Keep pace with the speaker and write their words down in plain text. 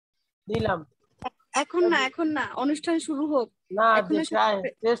দিলাম। এখন না অনুষ্ঠান শুরু হোক। না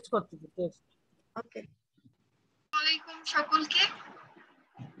টেস্ট করতেছি টেস্ট। ওকে। আসসালামু আলাইকুম সকলকে।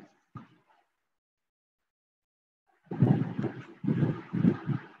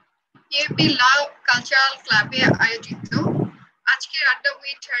 ইউএপি ল কালচারাল ক্লাবে আয়োজিত আজকের আড্ডা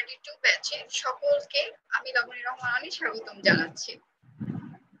উইথ 32 ব্যাচে সকলকে আমি লাবণী রহমানী স্বাগতম জানাচ্ছি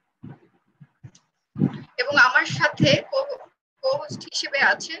এবং আমার সাথে কো-হোস্ট হিসেবে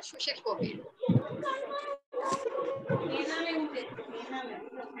আছে সুশীল কবির।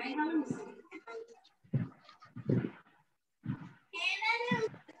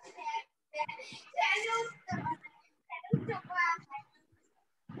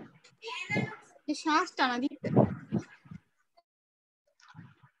 শ্বাস টানা দিতে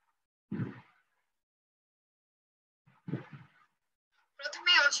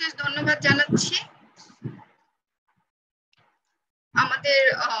প্রথমে অশেষ ধন্যবাদ জানাচ্ছি আমাদের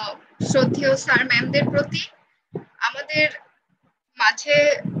শ্রদ্ধেয় স্যার ম্যামদের প্রতি, আমাদের মাঝে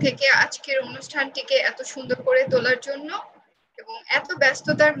থেকে আজকের অনুষ্ঠানটিকে এত সুন্দর করে তোলার জন্য এবং এত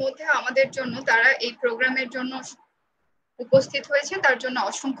ব্যস্ততার মধ্যে আমাদের জন্য তারা এই প্রোগ্রামের জন্য উপস্থিত হয়েছে, তার জন্য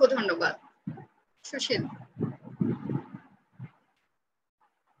অসংখ্য ধন্যবাদ। সুশীল।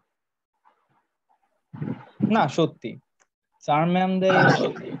 না সত্যি স্যার ম্যামদের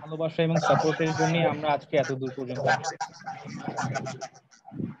ভালোবাসা এবং সাপোর্টের জন্য আমরা আজকে এত দূর পর্যন্ত।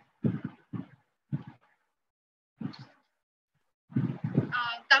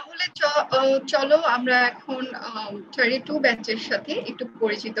 তাহলে চলো আমরা এখন 32 ব্যাচের সাথে একটু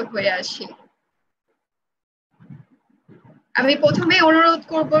পরিচিত হয়ে আসি। আমি প্রথমে অনুরোধ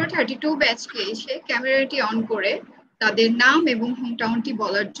করব 32 ব্যাচকে এসে ক্যামেরাটি অন করে তাদের নাম এবং হোম টাউনটি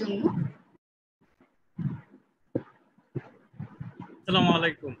বলার জন্য। আসসালামু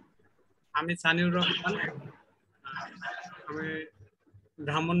আলাইকুম, আমি সানিউর রহমান।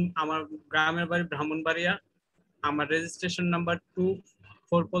 আমার গ্রামের বাড়ি ব্রাহ্মণবাড়িয়া। আমার রেজিস্ট্রেশন নাম্বার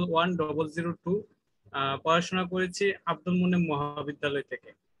 24410002। পড়াশোনা করেছি আব্দুল মুনিম মহাবিদ্যালয় থেকে।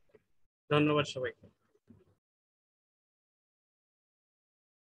 ধন্যবাদ সবাইকে।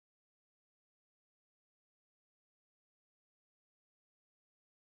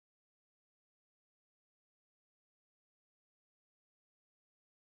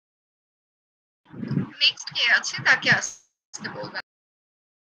 নেক্সট কে আছে তাকে আসতে বলবেন।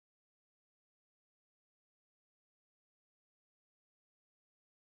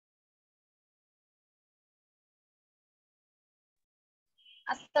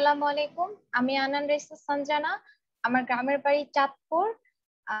 আসসালামু আলাইকুম, আমি আনান রেসা সঞ্জানা। আমার গ্রামের বাড়ি চাঁদপুর।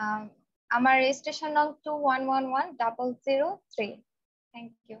 আমার রেজিস্ট্রেশন নং 21110003।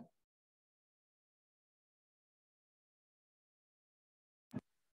 Thank you.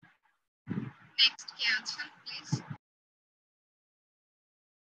 নেক্সট কে আছেন প্লিজ?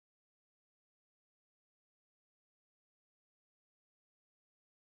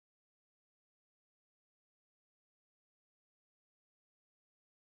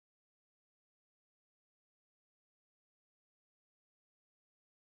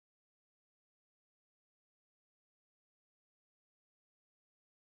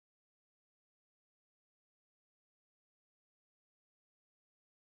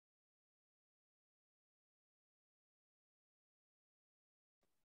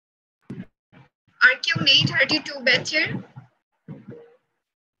 আর কেউ নেই 32 ব্যাচের?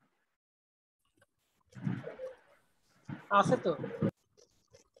 আছে তো।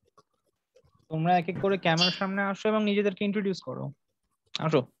 তোমরা এক এক করে ক্যামেরার সামনে আসো এবং নিজেদেরকে ইন্ট্রোডিউস করো।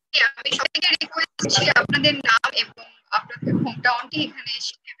 আসো। আমি সবাইকে রিকোয়েস্ট করছি আপনাদের নাম এবং আপনাদের হোম টাউনটি এখানে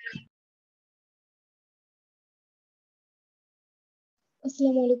এসে।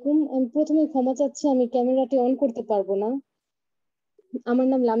 আসসালামু আলাইকুম, আমি প্রথমে ক্ষমা চাচ্ছি, আমি ক্যামেরাটি অন করতে পারবো না। আমার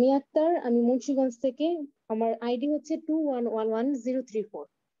নাম লামিয়া আক্তার, আমি মুন্সিগঞ্জ থেকে। আমার আইডি হচ্ছে 21111034।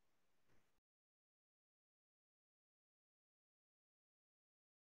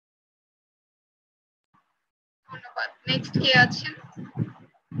 ধন্যবাদ। নেক্সট কে আছেন?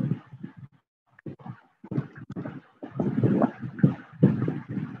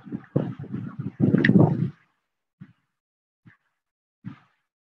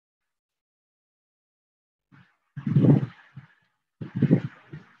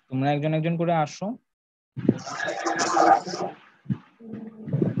 তোমরা একজন একজন করে আসো।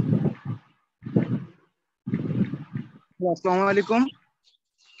 আসসালামু আলাইকুম,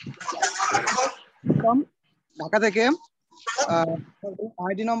 ঢাকা থেকে।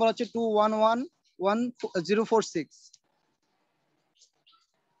 আইডি নম্বর হচ্ছে 21111046।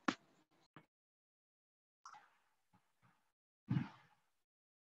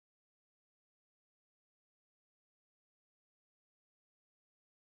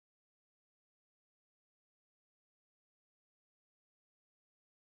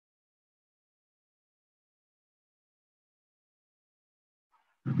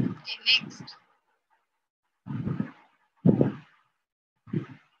 Okay, next.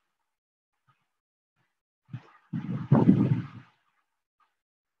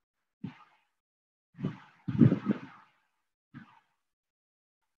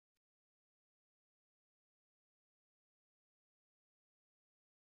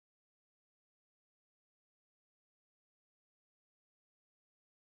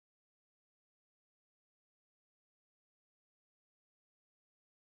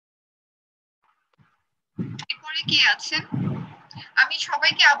 এরপরে কে আছেন? আমি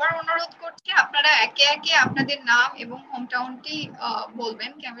সবাইকে আবার অনুরোধ করছি আপনারা একে একে আপনাদের নাম এবং হোম টাউনটি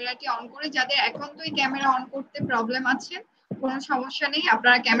বলবেন ক্যামেরাটি অন করে। যাদের এখন তো ক্যামেরা অন করতে প্রবলেম আছে কোনো সমস্যা নেই,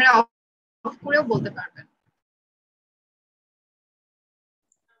 আপনারা ক্যামেরা অফ করেও বলতে পারবেন।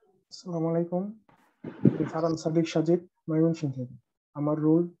 আসসালামু আলাইকুম, আমি ফারহান সাদিক সাজিদ, ময়মনসিংহ থেকে। আমার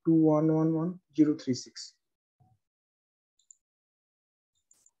role 2111036।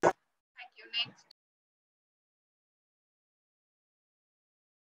 Thank you. Next.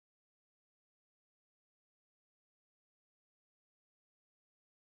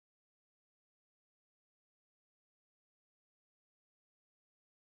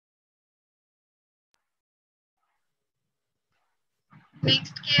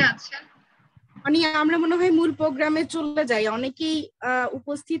 Next কে আছেন? আমরা মনে হয় মূল প্রোগ্রামে চলে যাই, অনেকেই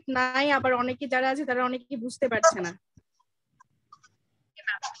উপস্থিত নাই, আবার অনেকে যারা আছে তারা অনেকে বুঝতে পারছে না।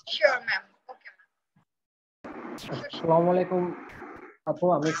 Sure ma'am. Okay ma'am. আসসালামু আলাইকুম আপু,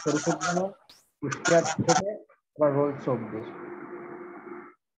 আমি শরীফুদ্দিন কুষ্টিয়া থেকে, আমার রোল 24।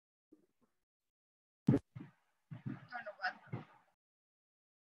 ধন্যবাদ।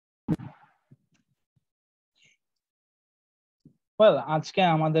 ওয়েল, আজকে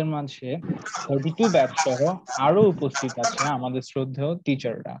আমাদের মাঝে 32 ব্যাচ সহ আরো উপস্থিত আছে আমাদের শ্রদ্ধেয়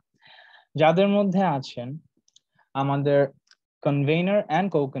টিচাররা, যাদের মধ্যে আছেন আমাদের convener and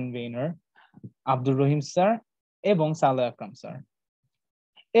co convener Abdur Rahim sir এবং সালে আকরাম স্যার,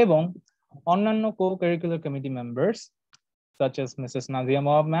 এবং অন্যান্য co curricular committee members such as Mrs. Nazia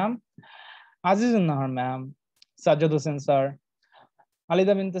Moab ma'am, Azizun Nahar ma'am, Sajjad Hussain sir,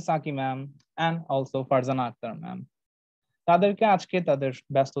 Alida Binte Saki ma'am, and also Farzana Akhtar ma'am. তাদেরকে আজকে তাদের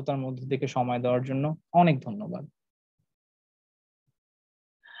ব্যস্ততার মধ্যে থেকে সময় দেওয়ার জন্য অনেক ধন্যবাদ।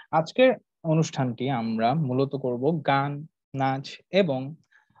 আজকের অনুষ্ঠানটি আমরা মূলত করব গান, নাচ এবং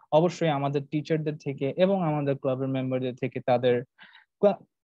অবশ্যই আমাদের টিচারদের থেকে এবং আমাদের ক্লাবের মেম্বারদের থেকে তাদের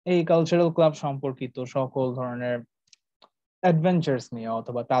এই কালচারাল ক্লাব সম্পর্কিত সকল ধরনের অ্যাডভেঞ্চারস নিয়ে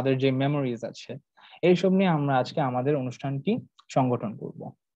অথবা তাদের যে মেমোরিজ আছে এইসব নিয়ে আমরা আজকে আমাদের অনুষ্ঠানটি সংগঠন করব।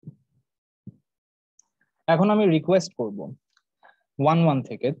 এখন আমি রিকোয়েস্ট করব 11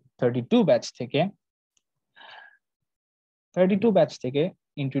 থেকে 32 ব্যাচ থেকে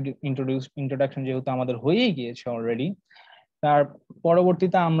ইন্ট্রোডাকশন যেহেতু আমাদের হয়েই গিয়েছে অলরেডি, তার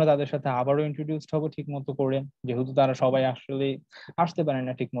পরবর্তীতে আমরা তাদের সাথে আবারও ইন্ট্রোডিউসড হব ঠিক মতো করে, যেহেতু তারা সবাই আসলে আসতে পারে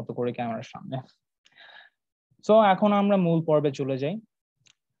না ঠিক মতো করে ক্যামেরার সামনে। সো এখন আমরা মূল পর্বে চলে যাই।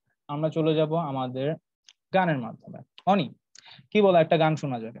 আমরা চলে যাব আমাদের গানের মাধ্যমে। অনি, কি বলো, একটা গান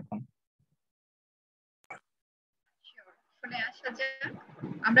শোনা যাক এখন? শুনে আসা যাক।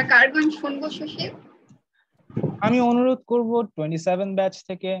 আমরা কার গান শুনবো সুশীল? আমি অনুরোধ করব 27 ব্যাচ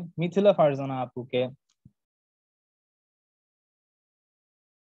থেকে মিথিলা ফারজানা আপুকে।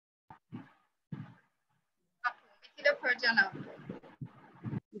 মিথিলা ফারজানা।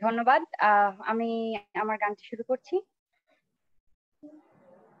 ধন্যবাদ। আমি আমার গানটি শুরু করছি।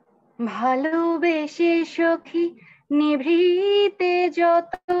 ভালোবেসে সখী নিভৃতে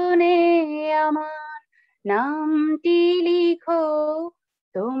যতনে আমার নামটি লিখো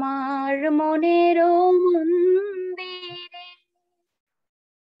তোমার মনের মন্দিরে।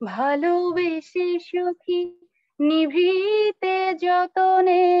 ভালোবেসে সখী নিভৃতে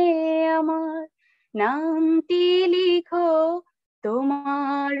যতনে আমার নামটি লিখো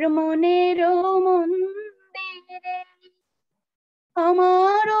তোমার মনের মন্দিরে।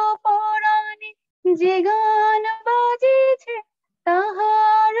 আমার পরাণে যে গান বাজিছে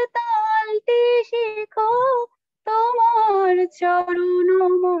তাহার তালটি শিখো তোমার চরণ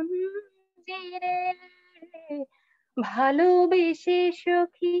মঞ্জিরে। ভালোবেসে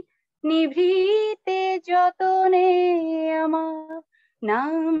সখী নিভৃতে যতনে আমার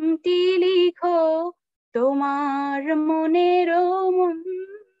নামটি লিখো তোমার মনের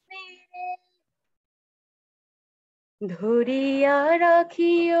মন্দিরে। ধরিয়া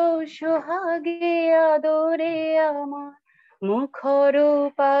রাখিও সোহাগে আদরে আমার মুখর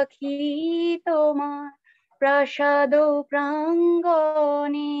পাখি তোমার প্রাসাদ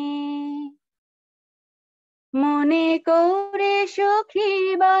প্রাঙ্গণে। মনে করে সখী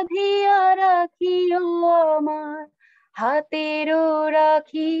বাঁধিয়া রাখিও আমার হাতেরও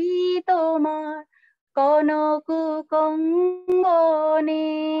রাখি তোমার কনক কঙ্গনে।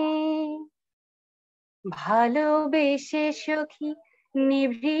 ভালোবেসে সখী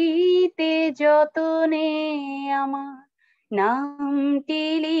নিভৃতে যতনে আমার নামটি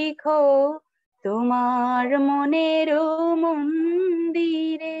লিখো তোমার মনের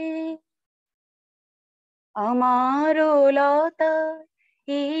মন্দিরে। আমারও লতা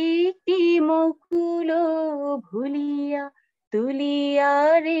একটি মুকুল ভুলিয়া তুলিয়া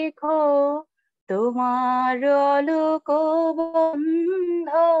রেখো তোমার অলোক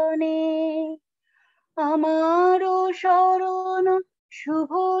বন্ধনে। আমারও শরণ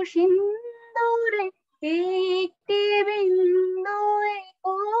শুভ সিন্দুরে একটি বিন্দু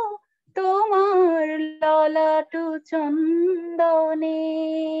এঁকো তোমার ললাট চন্দনে।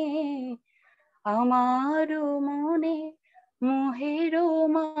 আমার মনে মোহের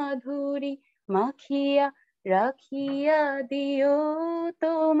মাধুরী মাখিয়া রাখিয়া দিও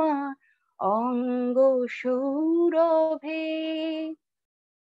তোমার অঙ্গ সৌরভে।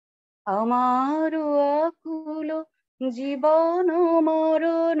 আমার আকুল জীবন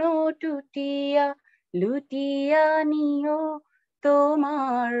মরণ টুটিয়া লুটিয়া নিও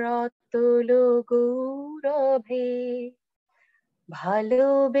তোমার অতুল গৌরভে।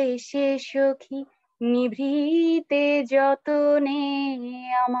 ভালোবেসে সখী নিভৃতে যতনে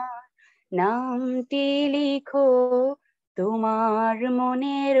আমার নামটি লিখো তোমার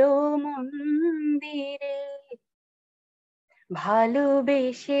মনের মন্দিরে।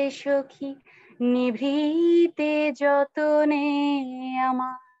 ভালোবেসে সখী নিভৃতে যতনে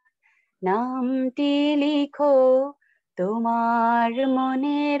আমার নামটি লিখো তোমার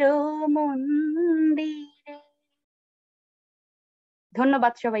মনের মন্দিরে।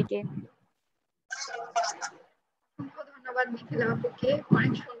 ধন্যবাদ সবাইকে। ধন্যবাদ মিথিলা আপুকে,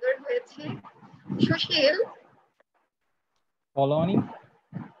 অনেক সুন্দর হয়েছে। সুশীল, বলো।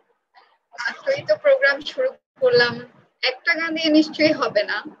 আজকেই তো প্রোগ্রাম শুরু করলাম, একটা গান দিয়ে নিশ্চয়ই হবে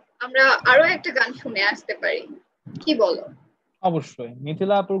না, আমরা আরো একটা গান শুনে আসতে পারি, কি বলো? অবশ্যই,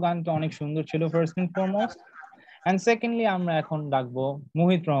 মিথিলা আপুর গানটা অনেক সুন্দর ছিল first and foremost, and secondly আমরা এখন ডাকবো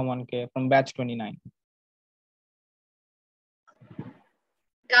মোহিত রহমানকে ফ্রম ব্যাচ 29।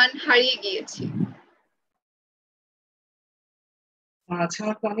 গান হারিয়ে গিয়েছি।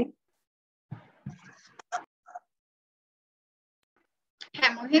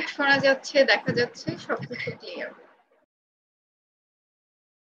 হ্যাঁ মোহিত, শোনা যাচ্ছে, দেখা যাচ্ছে, সবকিছু ক্লিয়ার।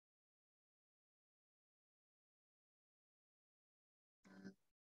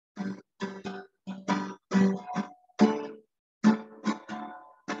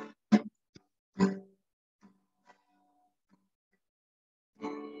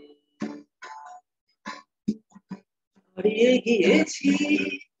 হারিয়ে গিয়েছি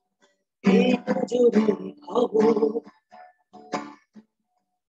এই নজরের খবর,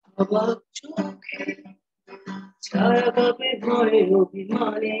 অবাক চোখে ছায়া পাবে ভয়ে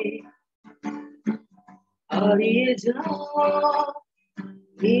অভিমানে। হারিয়ে যাওয়া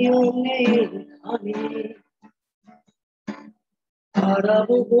নিয়ম নেই এখানে,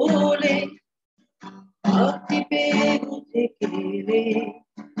 হারাবো বলে হাতি পেয়ে উঠে গেলে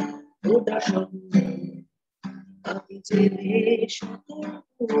ওটা স্বপ্ন আমি জেলে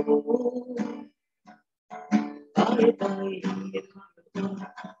সতর্ক। পায়ে পায়ে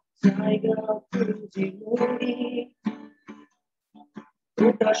জায়গা খুঁজে মরি,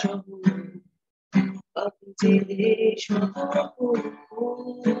 ওটা স্বপ্ন আমি জেলে সতর্ক।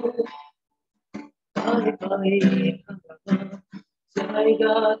 পায়ে পায়ে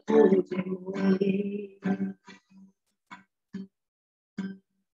জায়গা খুঁজে মরি।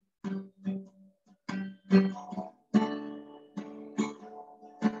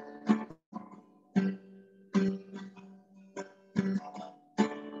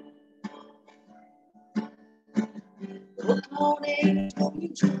 কোথাও নেই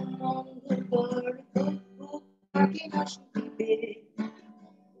অন্ধকার থাকি না শুনতে,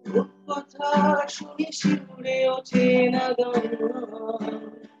 কথা শুনে শিউরে ওঠে না গান।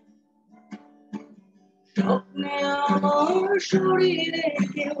 স্বপ্নে আমার শরীরে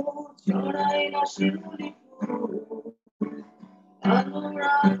কেউ ছড়ায় না শিউরে ফুল, আলোর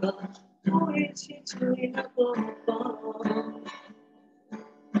আকাশ হয়েছে ছুঁয়ে না কপাল।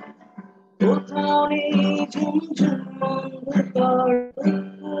 কোথাও নেই ঝুমঝুম অন্ধকার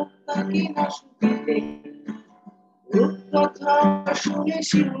থাকি না শুনতে, কথা শুনে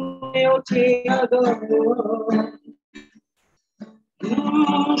শিউরে ওঠে না গান।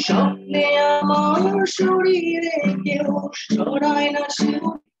 স্বপ্নে আমার শরীরে কেউ ছড়ায় না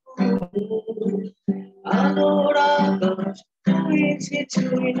শিউরে, আলোর আকাশ হয়েছে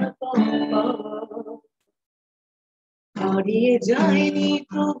ছুঁয়ে না কপাল। হারিয়ে যায়নি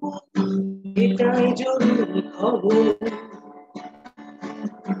তবু এটাই জরুরি খবর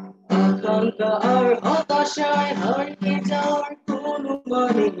আকাঙ্ক্ষা আর হতাশায় হারিয়ে যাওয়ার কোনো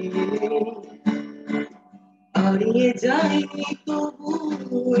মানে নেই হারিয়ে যায়নি তবু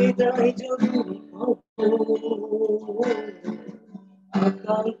এটাই জরুরি খবর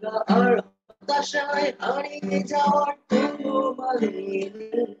আকাঙ্ক্ষা আর হতাশায় হারিয়ে যাওয়ার কোনো মানে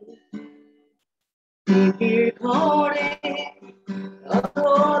নেই পৃথিবীর ঘরে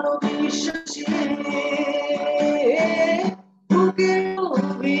আলো বিশ্বাসে বুকের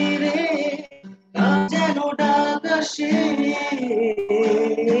গভীরে যেন ডাক আসে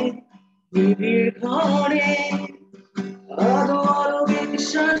পৃথিবীর ঘরে আলো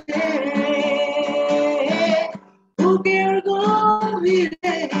বিশ্বাসে বুকের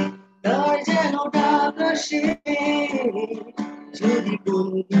গভীরে তার যেন ডাক আসে যদি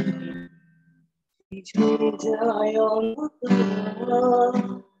কোনদিন পিছনে যায় অন্ধকার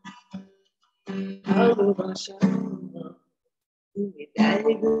ভালোবাসা তুমি দেয়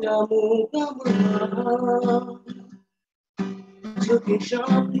গোটা মুখ আমার চোখে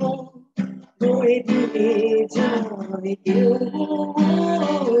স্বপ্ন করে দিয়ে যায় কেউ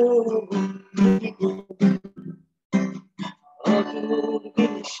অদ্ভুত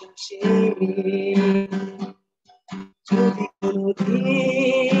বিশ্বাসে যদি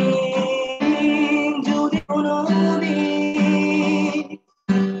কোনোদিন যদি কোনোদিন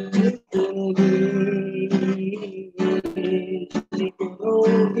যদি কোনোদিন যদি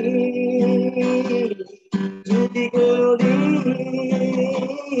কোনোদিন যদি কোনোদিন যদি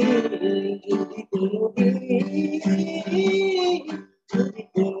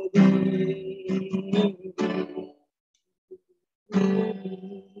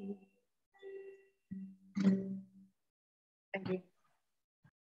Thank you.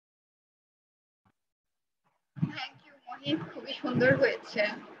 Thank you Mohin, খুবই সুন্দর হয়েছে।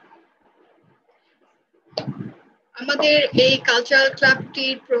 আমাদের এই কালচারাল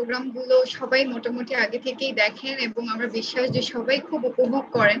ক্লাবটির প্রোগ্রামগুলো সবাই মোটামুটি আগে থেকেই দেখেন এবং আমরা বিশ্বাস যে সবাই খুব উপভোগ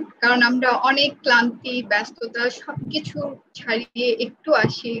করেন, কারণ আমরা অনেক ক্লান্তি ব্যস্ততা সবকিছু ছাড়িয়ে একটু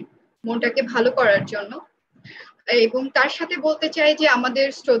আসি মনটাকে ভালো করার জন্য। এবং তার সাথে বলতে চাই যে আমাদের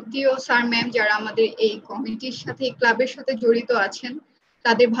শ্রদ্ধেয় স্যার ম্যাম যারা আমাদের এই কমিটির সাথে ক্লাবের সাথে জড়িত আছেন,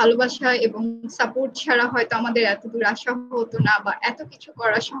 তাদের ভালোবাসা এবং সাপোর্ট ছাড়া হয়তো আমাদের এত দূর আসা হতো না বা এত কিছু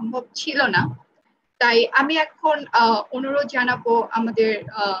করা সম্ভব ছিল না। তাই আমি এখন অনুরোধ জানাবো আমাদের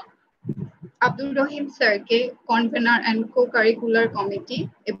আব্দুল রহিম স্যারকে, convener and co curricular committee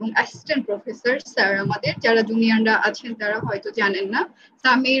এবং অ্যাসিস্ট্যান্ট প্রফেসর স্যার আমাদের যারা জুনিয়ররা আছেন তারা হয়তো জানেন না। তো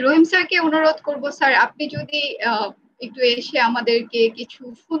আমি রহিম স্যারকে অনুরোধ করব, স্যার আপনি যদি একটু এসে আমাদেরকে কিছু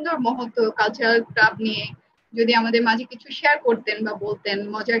সুন্দর মুহূর্ত কালচারাল ক্লাব নিয়ে যদি আমাদের মাঝে কিছু শেয়ার করতেন বা বলতেন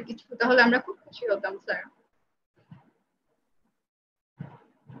মজার কিছু, তাহলে আমরা খুব খুশি হতাম স্যার।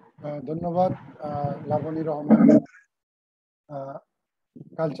 ধন্যবাদ লাবণী রহমান।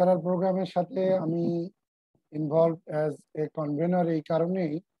 কালচারাল প্রোগ্রামের সাথে আমি ইনভলভ অ্যাজ এ কনভেনার এই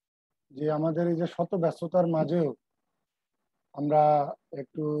কারণেই যে আমাদের এই যে শত ব্যস্ততার মাঝেও আমরা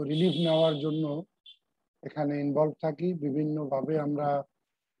একটু রিলিফ নেওয়ার জন্য এখানে ইনভলভ থাকি। বিভিন্নভাবে আমরা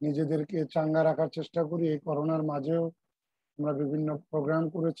নিজেদেরকে চাঙ্গা রাখার চেষ্টা করি। এই করোনার মাঝেও আমরা বিভিন্ন প্রোগ্রাম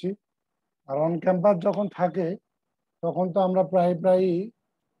করেছি। আর অন ক্যাম্পাস যখন থাকে তখন তো আমরা প্রায়ই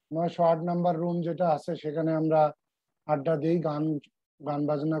 908 নাম্বার রুম যেটা আছে সেখানে আমরা আড্ডা দিই, গান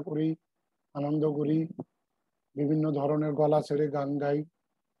বাজনা করি, আনন্দ করি, বিভিন্ন ধরনের গলা ছেড়ে গান গাই।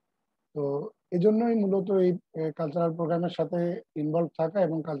 তো এই জন্যই মূলত এই কালচারাল প্রোগ্রামের সাথে ইনভলভ থাকা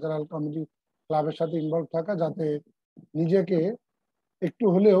এবং কালচারাল কমিটি ক্লাবের সাথে ইনভলভ থাকা, যাতে নিজেকে একটু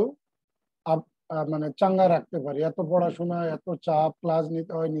হলেও মানে চাঙ্গা রাখতে পারি। এত পড়াশোনা, এত চাপ, ক্লাস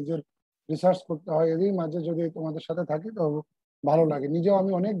নিতে হয়, নিজের রিসার্চ করতে হয়, এরই মাঝে যদি তোমাদের সাথে থাকি তো ভালো লাগে। নিজেও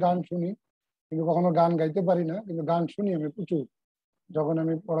আমি অনেক গান শুনি, কিন্তু কখনো গান গাইতে পারি না, কিন্তু গান শুনি আমি প্রচুর। যখন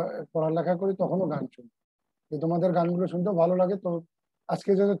আমি পড়ালেখা করি তখনও গান শুনি। তো তোমাদের গানগুলো শুনতেও ভালো লাগে। তো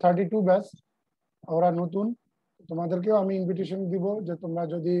আজকে যেহেতু 32 ব্যাচ, ওরা নতুন, তোমাদেরকেও আমি ইনভিটেশন দিব যে তোমরা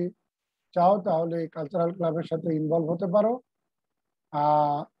যদি চাও তাহলে কালচারাল ক্লাবের সাথে ইনভলভ হতে পারো,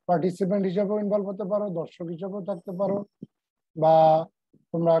 পার্টিসিপেন্ট হিসেবেও ইনভলভ হতে পারো, দর্শক হিসেবেও থাকতে পারো, বা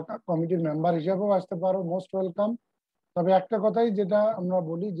তোমরা কমিটির মেম্বার হিসেবেও আসতে পারো। Most welcome. তবে একটা কথাই যেটা আমরা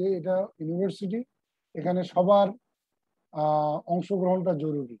বলি যে এটা ইউনিভার্সিটি, এখানে সবার অংশগ্রহণটা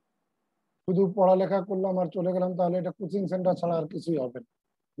জরুরি। শুধু পড়ালেখা করলাম আর চলে গেলাম তাহলে এটা কোচিং সেন্টার ছাড়া আর কিছুই হবে না।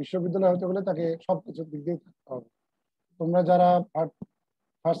 বিশ্ববিদ্যালয় হতে গেলে তাকে সবকিছুর দিক দিয়ে থাকতে হবে। তোমরা যারা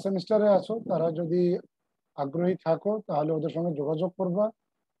ফার্স্ট সেমিস্টারে আছো তারা যদি আগ্রহী থাকো তাহলে ওদের সঙ্গে যোগাযোগ করবা।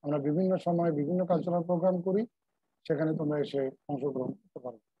 আমরা বিভিন্ন সময় বিভিন্ন কালচারাল প্রোগ্রাম করি, সেখানে তোমরা এসে অংশগ্রহণ করতে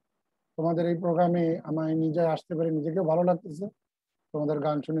পারো। তোমাদের এই প্রোগ্রামে আমি নিজে আসতে পেরে নিজেকে ভালো লাগতেছে, তোমাদের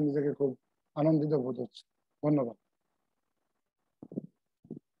গান শুনে নিজেকে খুব আনন্দিত বোধ হচ্ছে। ধন্যবাদ।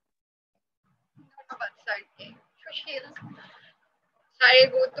 ধন্যবাদ স্যারকে। সুশীল স্যারের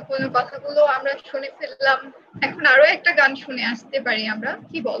গুরুত্বপূর্ণ কথাগুলো আমরা শুনে ফেললাম, এখন আরো একটা গান শুনে আসতে পারি আমরা,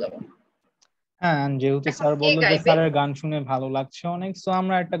 কি বলো? হ্যাঁ, যেহেতু স্যার কে বললো যে গাইবে? স্যারের গান শুনে ভালো লাগছে অনেক, সো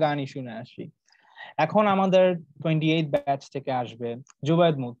আমরা একটা গানই শুনে আসি। এখন আমাদের 28 ব্যাচ থেকে আসবে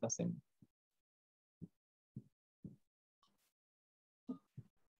জুবায়েদ মুতাসিম।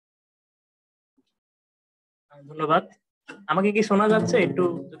 ধন্যবাদ। আমাকে কি শোনা যাচ্ছে? একটু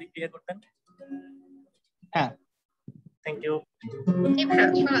যদি ক্লিয়ার করতেন। হ্যাঁ, থ্যাংক ইউ। জি ভাইয়া,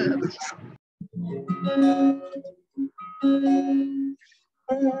 শোনা যাচ্ছে।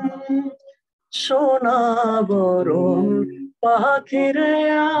 সোনা বরণ পাখিরে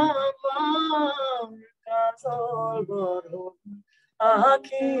আমার, কাজল বরণ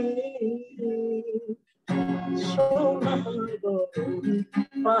আখি, সোনা বরণ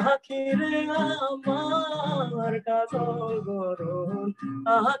পাখিরে আমার, কাজল বরণ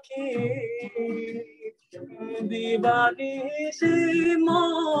আখি, দিবানিশি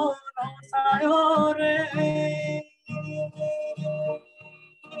মন সায়রে,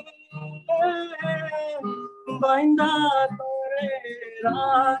 বাইন্দা করে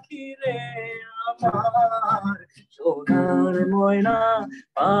রাখি রে আমার, সোনার ময়না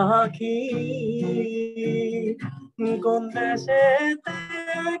পাখি, কোন দেশে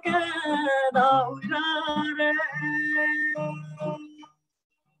থেকে দাউরা রে,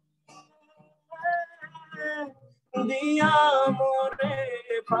 দিয়া মোরে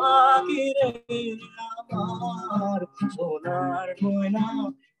পাখি রে আমার, সোনার ময়না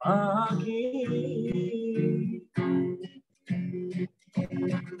পাখি।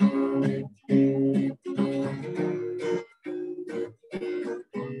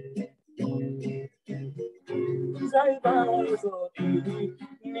 যাইবা যদি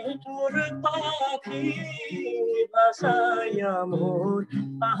নিঠুর পাখি, ভাসাইয়া মোর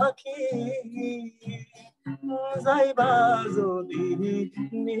পাখি, যাইবা যদি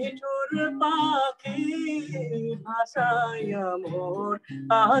নিঠুর পাখি, ভাসাইয়া মোর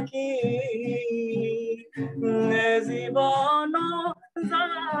পাখি, জীবন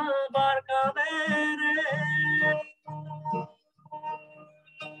যাবার কালে রে,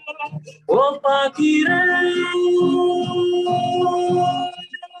 ও পাখি রে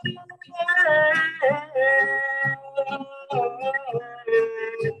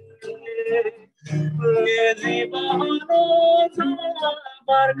জীবন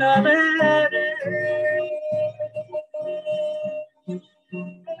যাবার কালে রে,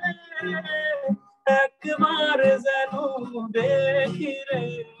 একবার যেন দেখি রে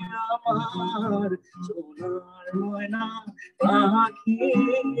আমার, সোনার ময়না পাখি,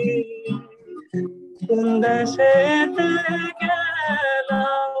 কোন দেশে গেলা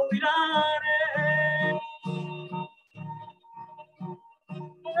উইরা রে,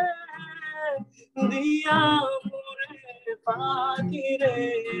 দিয়া মোরে পাখি রে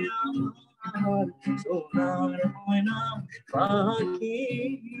আমার, সোনার ময়না পাখি,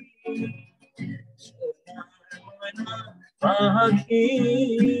 সোনার ময়না পাখি,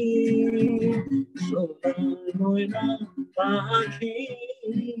 সোনার ময়না পাখি,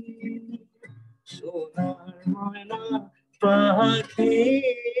 সোনার ময়না পাখি।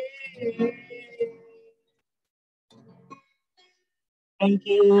 Thank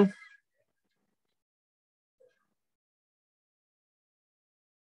you.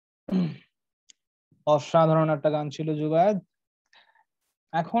 অসাধারণ একটা গান ছিল জুবায়েদ।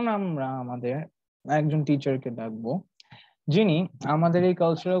 এখন আমরা আমাদের একজন টিচারকে ডাকবো, যিনি আমাদের এই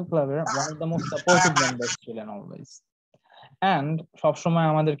কালচারাল ক্লাবের one of the most supportive members ছিলেন অলওয়েজ, অ্যান্ড সবসময়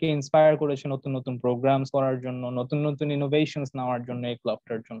আমাদেরকে ইন্সপায়ার করেছে নতুন নতুন প্রোগ্রামস করার জন্য, নতুন নতুন ইনোভেশনস নেওয়ার জন্য এই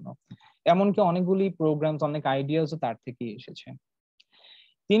ক্লাবটার জন্য। এমনকি অনেকগুলি প্রোগ্রামস, অনেক আইডিয়াসও তার থেকেই এসেছে।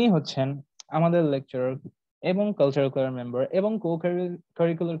 তিনি হচ্ছেন আমাদের লেকচারার এবং কালচারাল ক্লাবের মেম্বার এবং কো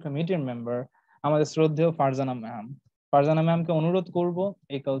কারিকুলার কমিটির মেম্বার, আমাদের শ্রদ্ধেয় ফারজানা ম্যাম। ফারজানা ম্যামকে অনুরোধ করব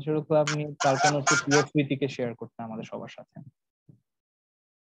এই কালচারাল ক্লাব নিয়ে তার কোনো একটি প্রিয় স্মৃতিকে শেয়ার করতে আমাদের সবার সাথে।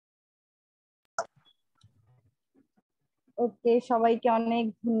 ওকে, সবাইকে অনেক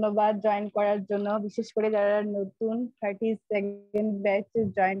ধন্যবাদ জয়েন করার জন্য, বিশেষ করে যারা নতুন 32nd ব্যাচে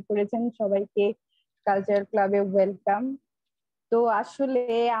জয়েন করেছেন সবাইকে কালচারাল ক্লাবে ওয়েলকাম। তো আসলে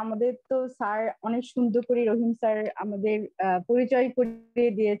আমাদের তো স্যার অনেক সুন্দর করে, রহিম স্যার আমাদের পরিচয় করে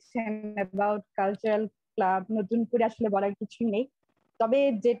দিয়েছেন অ্যাবাউট কালচারাল ক্লাব, নতুন করে আসলে বলার কিছুই নেই। তবে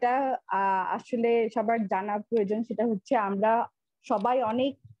যেটা আসলে সবার জানা প্রয়োজন সেটা হচ্ছে আমরা সবাই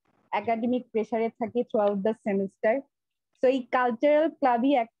অনেক একাডেমিক প্রেসারে থাকি থ্রু আউট দ্য সেমিস্টার। তো এই কালচারাল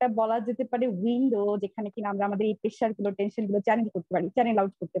ক্লাবই একটা বলা যেতে পারে উইন্ডো, যেখানে কিনা আমরা আমাদের এই প্রেশার গুলো, টেনশন গুলো চ্যানেল করতে পারি, চ্যানেল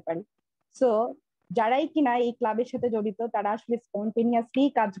আউট করতে পারি। সো যারাই কিনা এই ক্লাবের সাথে জড়িত তারা আসলে স্পন্টেনিয়াসলি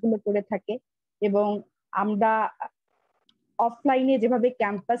কাজগুলো করে থাকে। এবং আমরা অফলাইনে যেভাবে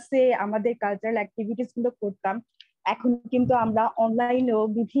ক্যাম্পাসে আমাদের কালচারাল অ্যাক্টিভিটিস গুলো করতাম, এখন কিন্তু আমরা অনলাইনেও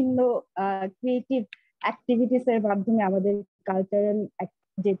বিভিন্ন ক্রিয়েটিভ অ্যাক্টিভিটিস এর মাধ্যমে আমাদের কালচারাল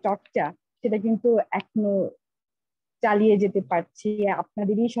যে চর্চা সেটা কিন্তু এখনো চালিয়ে যেতে পারছি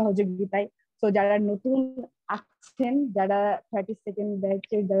আপনাদেরই সহযোগিতায়। তো যারা নতুন আছেন, যারা 32nd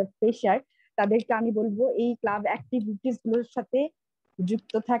ব্যাচের যারা ফ্রেশার, তাদেরকে আমি বলবো এই ক্লাব অ্যাক্টিভিটিস গুলোর সাথে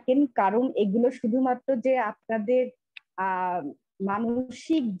যুক্ত থাকেন, কারণ এগুলো শুধুমাত্র যে আপনাদের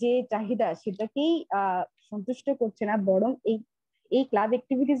মানসিক যে চাহিদা সেটাকেই সন্তুষ্ট করছে না, বরং এই ক্লাব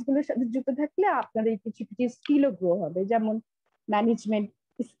অ্যাক্টিভিটিস গুলোর সাথে যুক্ত থাকলে আপনাদের কিছু কিছু স্কিলও গ্রো হবে, যেমন ম্যানেজমেন্ট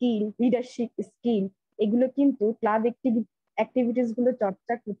স্কিল, লিডারশিপ স্কিল। এগুলো কিন্তু ক্লাব অ্যাক্টিভিটিস গুলো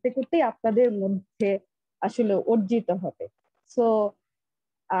চর্চা করতে করতে আপনাদের মধ্যে আসলে অর্জিত হবে। সো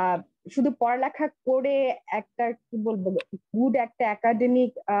শুধু পড়ালেখা করে একটা কি বলবো গুড একটা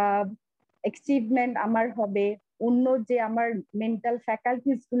একাডেমিক অ্যাচিভমেন্ট আমার হবে, অন্য যে আমার মেন্টাল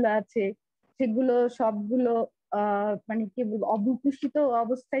ফ্যাকাল্টিস গুলো আছে সেগুলো সবগুলো মানে কি বলবো অবিকশিত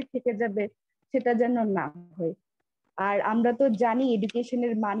অবস্থায় থেকে যাবে, সেটা যেন না হয়। আর আমরা তো জানি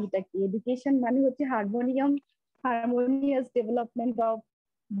এডুকেশনের মানেটা কি। এডুকেশন মানে হচ্ছে harmonious development of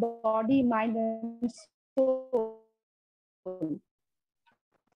body, mind and soul.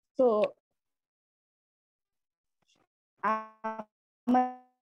 তো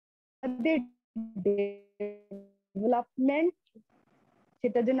আমাদের ডেভেলপমেন্ট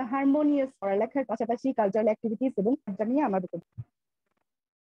সেটার জন্য হারমোনিয়াস পড়ালেখার পাশাপাশি কালচারাল অ্যাক্টিভিটিস এবং জানিয়ে আমাদের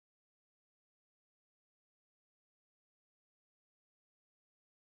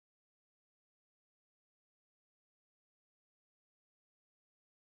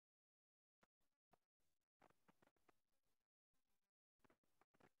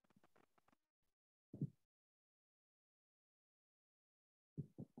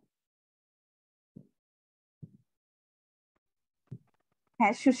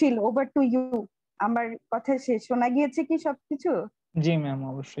হ্যাঁ সুশীল, ওভার টু ইউ। আমার কথা শেষ, শোনা গিয়েছে কি সবকিছু? জি ম্যাম,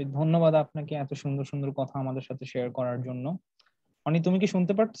 অবশ্যই। ধন্যবাদ আপনাকে এত সুন্দর সুন্দর কথা আমাদের সাথে শেয়ার করার জন্য। অনি, তুমি কি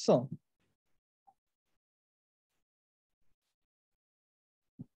শুনতে পারছো?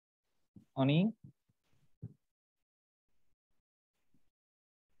 অনি?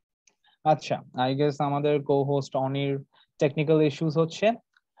 আচ্ছা, আই গেস আমাদের কো হোস্ট অনির টেকনিক্যাল ইস্যুস হচ্ছে।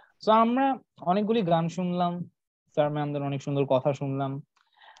 তো আমরা অনেকগুলি গান শুনলাম, স্যার ম্যামদের অনেক সুন্দর কথা শুনলাম।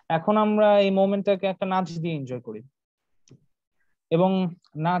 এখন আমরা এই মোমেন্টটাকে একটা নাচ দিয়ে এনজয় করি, এবং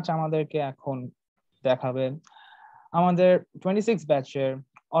নাচ আমাদেরকে এখন দেখাবে আমাদের 26 ব্যাচের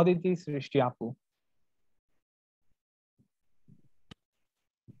অদিতি সৃষ্টি আপু।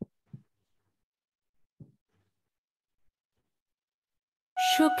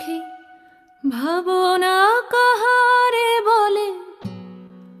 সুখী ভাবনা কাহারে বলে,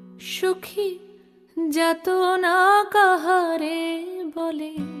 সুখী যাতনা কাহারে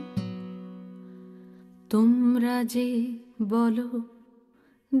বলে, তোমরা যে বলো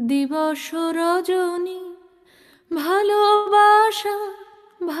দিবস রজনী, ভালোবাসা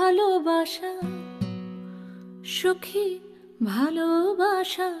ভালোবাসা, সুখী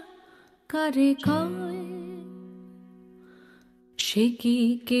ভালোবাসা কারে কয়, সে কি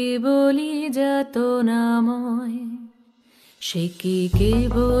কেবলি যাতনাময়, সে কি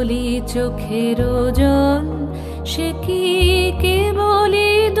কেবলি চোখের জল, সে কি কেবলি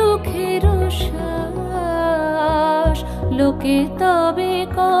দুঃখের শ্বাস, লোকে তবে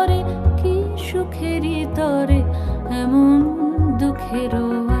করে কি সুখেরই তরে এমন দুঃখের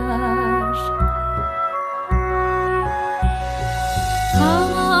আশ।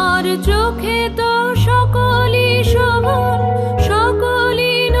 আমার চোখে তো সকলই শোভন,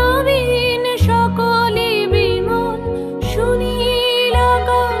 সকলই নবীন, সকলই বিমল, সুনীল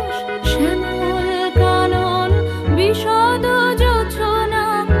আকাশ শ্যামল কানন, বিশদ জোছনা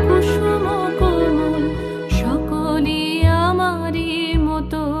কুসুম কোমল, সকলই আমারই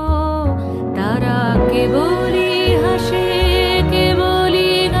মতো, তারা কেবলই হাসে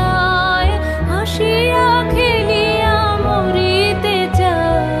কেবলই গায়, হাসিয়া খেলিয়া মরিতে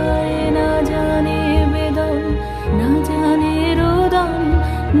চায়, না জানে বেদন না জানে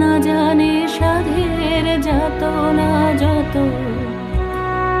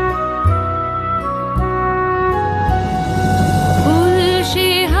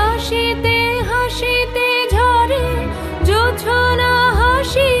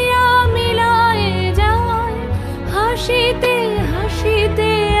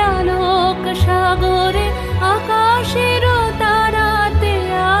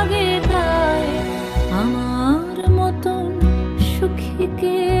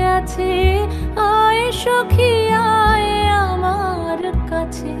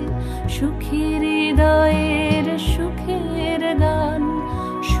কাছে সুখী হৃদয়ের সুখের গান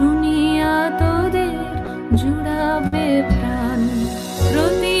শুনিয়া তোদের জুড়াবে প্রাণ।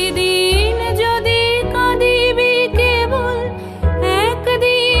 প্রতিদিন যদি কাঁদিবি কেবল,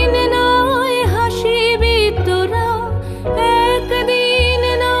 একদিন নয় হাসিবি তোরা, একদিন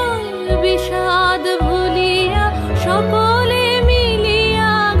নয় বিষাদ ভুলিয়া সকলে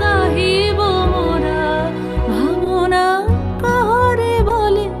মিলিয়া গাহিব মোরা। ভাবনা কাহারে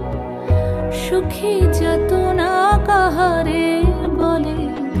বলে, সুখী যাতনা কাহারে বলে,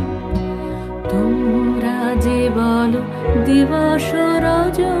 তোমরা যে বলো দিবস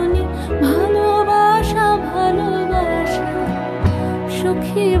রজনী ভালোবাসা ভালোবাসা,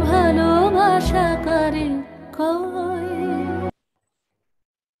 সুখী ভালোবাসা কারে কয়।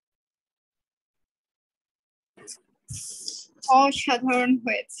 অসাধারণ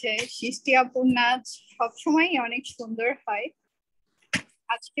হয়েছে। সৃষ্টি আপুর নাচ সবসময় অনেক সুন্দর হয়,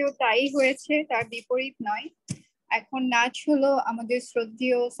 আজকেও তাই হয়েছে, তার বিপরীত নয়। এখন নাচ হলো, আমাদের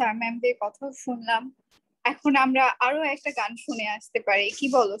শ্রদ্ধেয় স্যার ম্যামদের কথা শুনলাম, এখন আমরা আরো একটা গান শুনে আসতে পারি, কি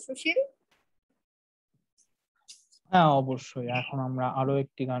বলো সুশীল? হ্যাঁ অবশ্যই, এখন আমরা আরো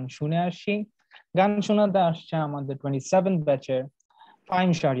একটি গান শুনে আসি। গান শোনাতে আসছে আমাদের 27 ব্যাচের ফাইম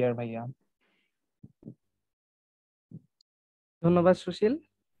শাহরিয়ার ভাইয়া। ধন্যবাদ সুশীল,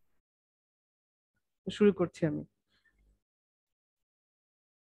 শুরু করছি আমি।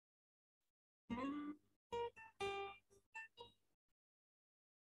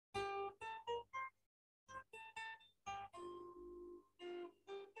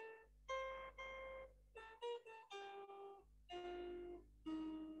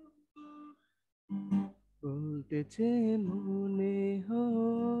 বলতেছে মনে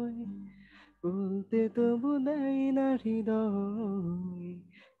হয়, বলতে তবু দেয় না হৃদয়,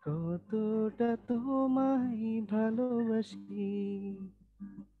 কতটা তোমায় ভালোবাসি।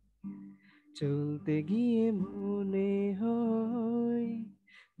 চলতে গিয়ে মনে হয়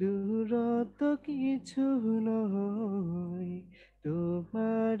দূরত্ব কিছু নয়,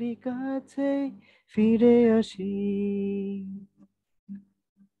 তোমারই কাছে ফিরে আসি।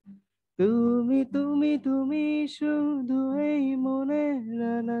 তুমি তুমি তুমি শুধু এই মনে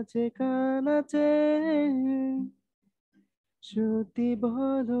রানাচে কানাচে, সত্যি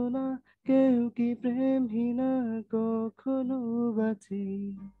বলো না কেউ কি প্রেমহীনা কখনো বাঁচে।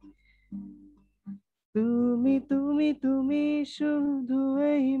 তুমি তুমি তুমি শুধু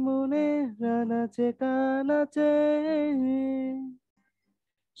এই মনে রানাচে কানাচে,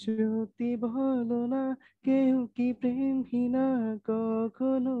 সত্যি বলো না কেউ কি প্রেমহীনা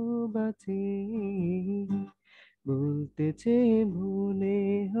কখনো বাঁচে। বলতেছে মনে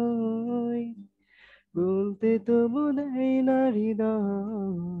হয়, বলতে তবু দেয় না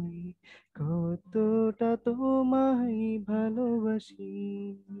হৃদয়, কতটা তোমায় ভালোবাসি।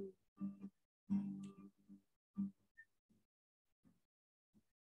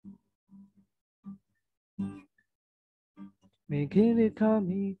 মেঘের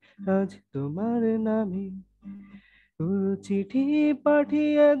খামে আজ তোমার নামে চিঠি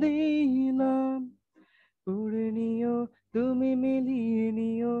পাঠিয়ে দিলাম, পড়ে নিও তুমি মিলিয়ে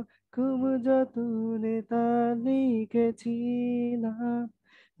নিও, খুব যত্নে তা লিখেছিলাম।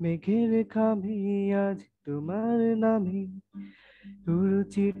 মেঘের খামে আজ তোমার নামে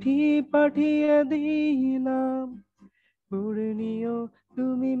চিঠি পাঠিয়ে দিলাম, পড়ে নিও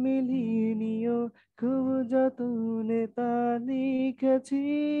তুমি মিলিয়ে নিও, খুব যত্নে তা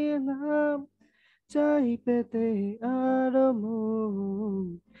লিখেছিলাম। চাই পেতে আরো মন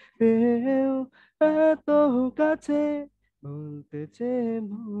পেয়েও এত কাছে, বলতেছে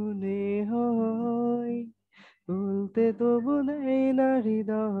মনে হয়, বলতে তবু নেই না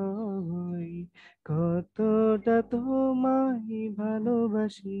হৃদয়, কতটা তোমায়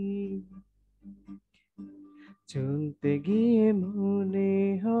ভালোবাসি। চলতে গিয়ে মনে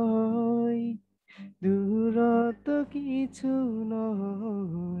হয় দূরত্ব কিছু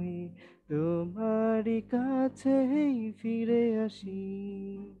নয়, তোমারই কাছে ফিরে আসি।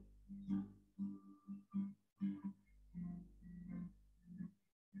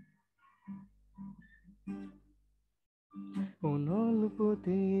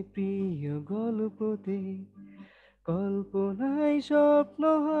 অনল্পতে প্রিয় গল্পতে কল্পনায় স্বপ্ন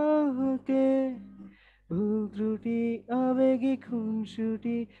হাকে, ভুল ত্রুটি আবেগে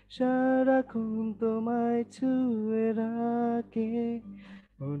খুনসুটি সারাক্ষণ তোমায় ছুঁয়ে রাখে।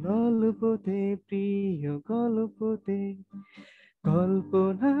 অনল্পতে প্রিয় গল্পতে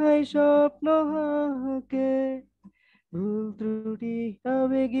কল্পনায় স্বপ্ন হাকে, ভুল ত্রুটি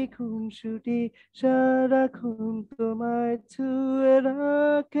আবেগে খুনসুটি সারাক্ষণ তোমায় ছুঁয়ে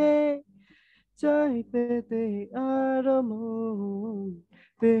রাখে। চাই পেতে আরো মন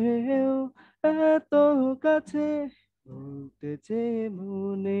থাকতেও এত কাছে, বলতে যে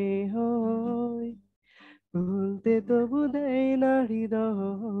মনে হয় বলতে তবু দেয় না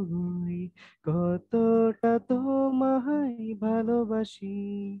হৃদয়, কতটা তোমায় ভালোবাসি।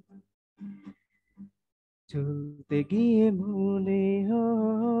 চলতে গিয়ে মনে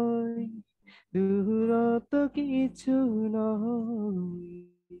হয় দূরত্ব কিছু নয়,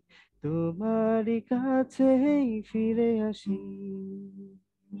 তোমারই কাছেই ফিরে আসি।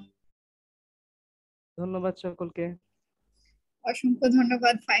 ধন্যবাদ সকলকে। অসংখ্য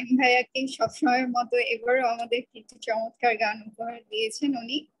ধন্যবাদ ফাইন ভাইয়াকে, সবসময়ের মতো এবারও আমাদের কিছু চমৎকার গান উপহার দিয়েছেন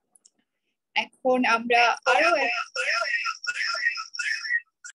উনি। এখন আমরা আরো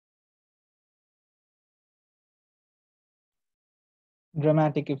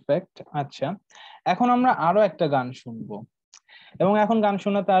ড্রামাটিক ইফেক্ট। আচ্ছা, এখন আমরা আরো একটা গান শুনবো, এবং এখন গান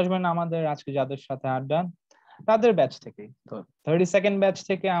শোনাতে আসবেন আমাদের আজকে যাদের সাথে আড্ডা তাদের ব্যাচ থেকে। তো 32nd ব্যাচ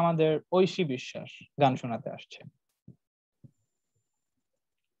থেকে আমাদের ঐশী বিশ্বাস গান শোনাতে আসছে।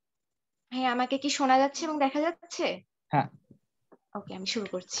 হ্যাঁ, আমাকে কি শোনা যাচ্ছে এবং দেখা যাচ্ছে? হ্যাঁ, ওকে, আমি শুরু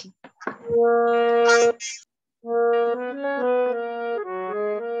করছি।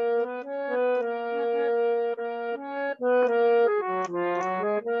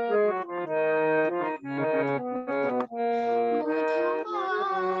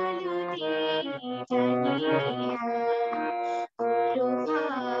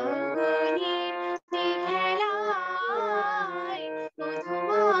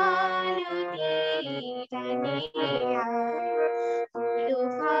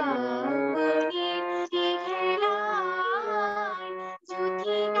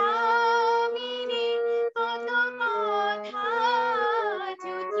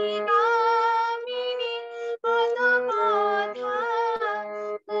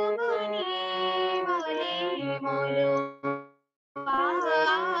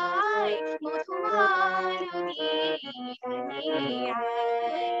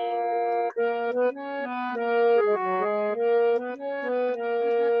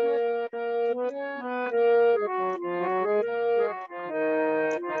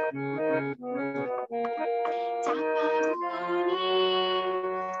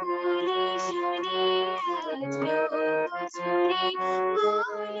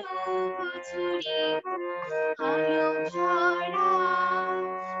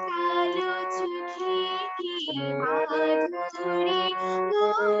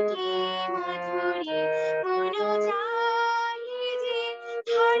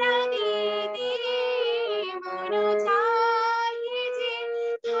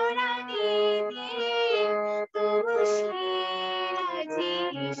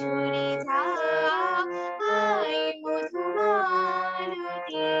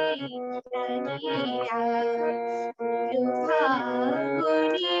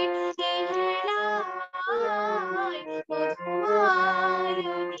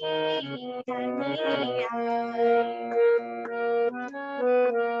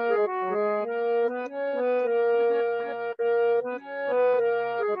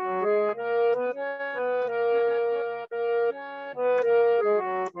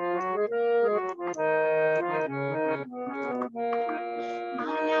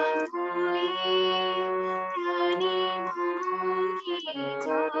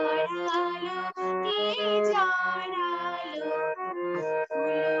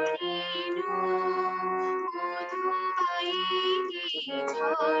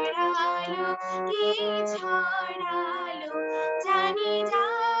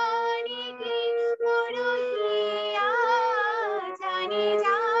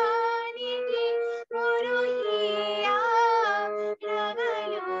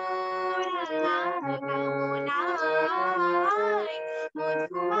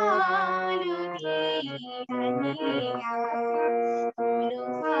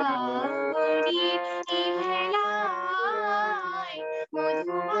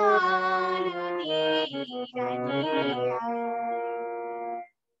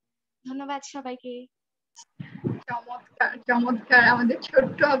 ধন্যবাদ সবাইকে। চমৎকার চমৎকার, আমাদের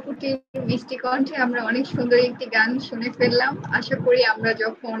ছোট্ট আপুটির মিষ্টি কণ্ঠে আমরা অনেক সুন্দর একটি গান শুনে ফেললাম। আশা করি আমরা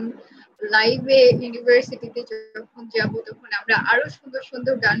যখন লাইভে ইউনিভার্সিটিতে যখন যাব তখন আমরা আরো সুন্দর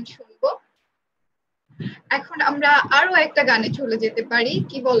সুন্দর গান শুনবো। এখন আমরা আরো একটা গানে চলে যেতে পারি,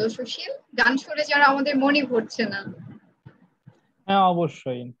 কি বলো সুশীল? গান শুনে যেন আমাদের মনই ভরছে না। হ্যাঁ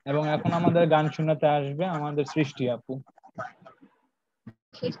অবশ্যই, এবং এখন আমাদের গান শোনাতে আসবে আমাদের সৃষ্টি আপু।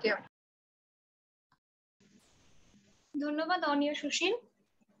 সৃষ্টি আপু, ধন্যবাদ অনিয় সুশীল।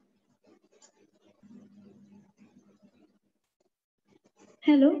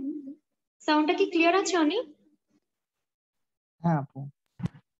 হ্যালো, সাউন্ডটা কি ক্লিয়ার আছে অনি? হ্যাঁ আপু।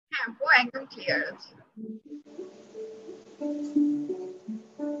 হ্যাঁ আপু একদম ক্লিয়ার আছে।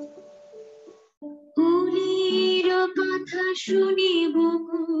 ফুলের কথা শুনে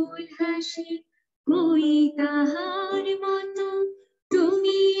বকুল হাসে, কই তাহার মতো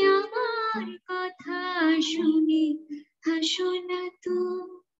তুমি আমার কথা শুনে হাসো না তো।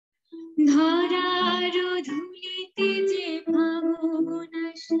 ধরার ধুলিতে যে ভাবন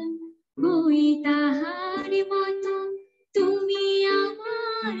আসে, কই তাহার মতো তুমি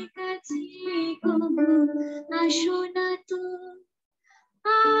আমার কাছে কবু আসো না তো।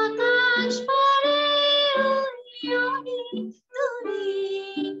 আকাশ পারে ওই অনেক দূরে,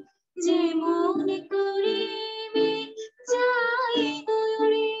 যেমন করে মেঘ যায়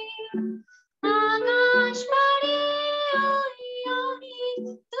দূরে। আকাশ পারে ওই অনেক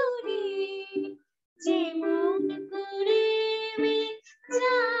দূরে, যেমন করে মেঘ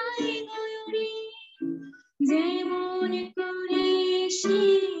যায় দূরে। যেমন করে সে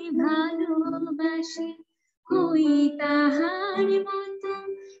ভালোবাসে, কই তাহার মতো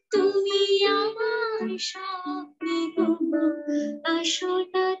তুমি আমার স্বপ্নে কবু আসো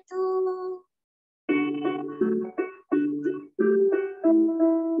না তো।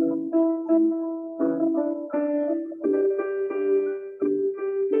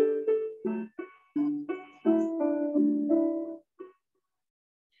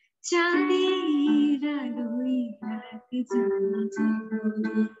 চাঁদের আলোয় রাত জাগছে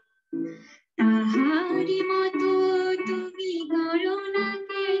ভোরে, তাহারি মতো তুমি করো না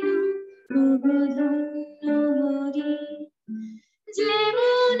কেন ওগো ধন্য মোরে।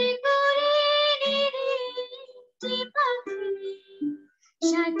 যেমন করে নিরীহ পাখি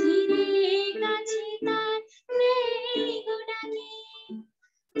সাথীর কাছে তার নেই গো ডাকি।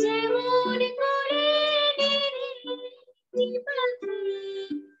 যেমন করে নিরীহ পাখি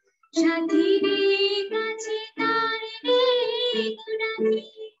সাথীর কাছে তার নেই গো ডাকি।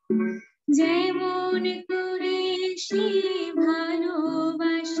 যেমন করে সে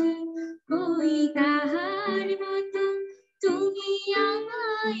ভালোবাসে, কই তাহার মতো তুমি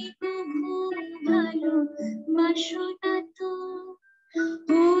আমায় কবু ভালোবাসো না তো।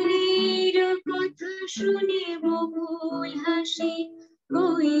 ফুলের কথা শুনে বকুল হাসে,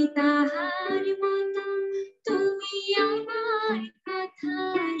 কই তাহার মতো তুমি আমার কথা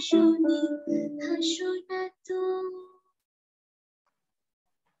শুনে হাসো না তো।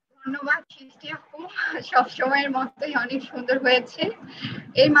 ধন্যবাদ সৃষ্টি আপু, সবসময়ের মতোই অনেক সুন্দর হয়েছে।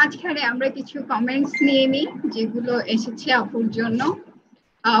 এর মাঝখানে আমরা কিছু কমেন্টস নিয়ে নিই যেগুলো এসেছে আপুর জন্য।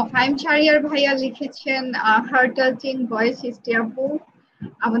 ফাইম শারিয়ার ভাইয়া লিখেছেন হার্ট টাচিং ভয়েস সৃষ্টি আপু।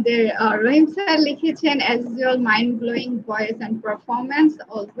 আমাদের রহিম স্যার লিখেছেন as usual mind blowing voice and performance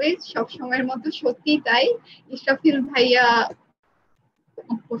always, সবসময়ের মতো সত্যি তাই। ইসরাফিল ভাইয়া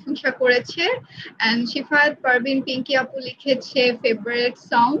প্রশংসা করেছে। এন্ড শিফাত পারভিন পিঙ্কি আপু লিখেছে favourite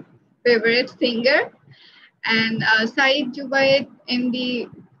song, favourite singer. And Saeed Zubayed MD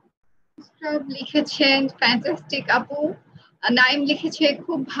লিখেছেন ফ্যান্টাস্টিক আপু। নাইম লিখেছে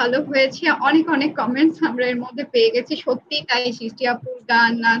খুব ভালো হয়েছে। অনেক অনেক কমেন্টস আমরা এর মধ্যে পেয়ে গেছি, সত্যি তাই সৃষ্টি আপুর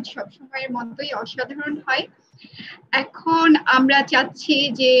গান নাচ সবসময়ের মতোই অসাধারণ হয়। এখন আমরা চাচ্ছি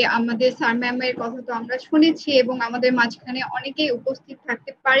যে আমাদের স্যার ম্যামের কথা তো আমরা শুনেছি এবং আমাদের মাঝখানে অনেকেই উপস্থিত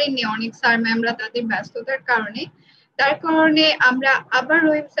থাকতে পারেননি, অনেক স্যার ম্যামরা তাদের ব্যস্ততার কারণে। তার কারণে আমরা আবার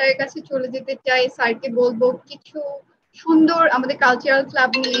রহিম স্যারের কাছে চলে যেতে চাই। স্যারকে বলবো কিছু সুন্দর আমাদের কালচারাল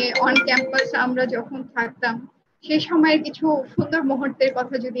ক্লাব নিয়ে অন ক্যাম্পাস আমরা যখন থাকতাম সেই সময়ের কিছু সুন্দর মুহূর্তের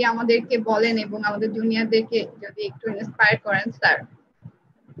কথা যদি আমাদেরকে বলেন এবং আমাদের জুনিয়রদেরকে যদি একটু ইন্সপায়ার করেন স্যার।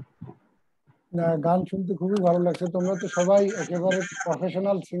 না, গান শুনতে খুবই ভালো লাগছে। তোমরা তো সবাই একেবারে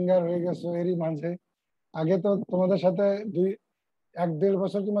প্রফেশনাল সিঙ্গার হয়ে গেছো এরই মাঝে। আগে তো তোমাদের সাথে 1-1.5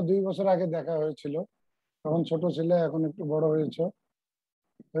 বছর কিংবা 2 বছর আগে দেখা হয়েছিল, তখন ছোট ছিলে, এখন একটু বড় হয়েছো।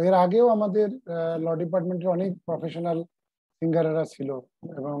 তো এর আগেও আমাদের ল ডিপার্টমেন্টের অনেক প্রফেশনাল সিঙ্গারেরা ছিল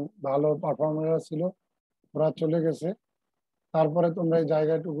এবং ভালো পারফর্মাররা ছিল, ওরা চলে গেছে। তারপরে তোমরা এই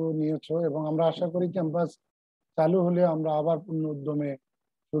জায়গাটুকু নিয়েছো এবং আমরা আশা করি ক্যাম্পাস চালু হলে আমরা আবার পূর্ণ উদ্যমে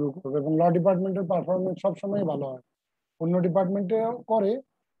শুরু করবো। এবং ল ডিপার্টমেন্টের পারফরমেন্স সবসময় ভালো হয়, অন্য ডিপার্টমেন্টেও করে,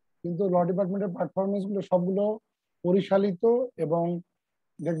 কিন্তু ল ডিপার্টমেন্টের পারফরমেন্স গুলো সবগুলো পরিশালিত এবং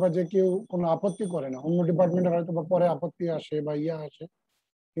দেখবা যে কেউ কোনো আপত্তি করে না। অন্য ডিপার্টমেন্টের হয়তো বা পরে আপত্তি আসে বা আসে,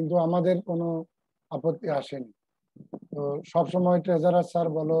 কিন্তু আমাদের কোনো আপত্তি আসেনি। তো সবসময় ট্রেজারার স্যার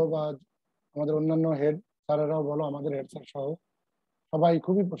বলো বা আমাদের অন্যান্য হেড স্যারেরাও বলো, আমাদের হেড স্যার সহ সবাই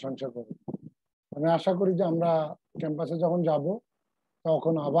খুবই প্রশংসা করে। আমি আশা করি যে আমরা ক্যাম্পাসে যখন যাব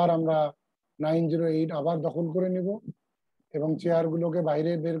তখন আবার আমরা 908 আবার দখল করে নিব এবং চেয়ারগুলোকে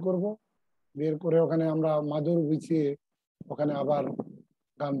বাইরে বের করব, বের করে ওখানে আমরা মাদুর বিছিয়ে ওখানে আবার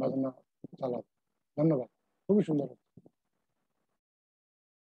গান বাজনা চালাবো। ধন্যবাদ, খুবই সুন্দর।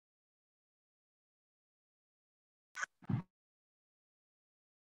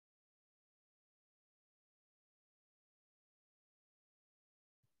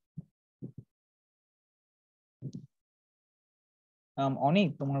 অনিক,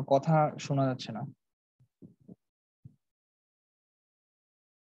 তোমার কথা শোনা যাচ্ছে না।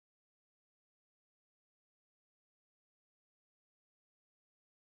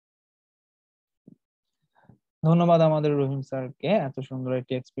 ধন্যবাদ আমাদের রহিম স্যারকে এত সুন্দর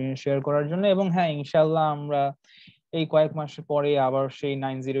একটি এক্সপিরিয়েন্স শেয়ার করার জন্য। এবং হ্যাঁ, ইনশাল্লাহ আমরা এই কয়েক মাস পরে আবার সেই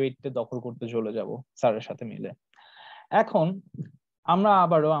 908 দখল করতে চলে যাব স্যারের সাথে মিলে। এখন আমরা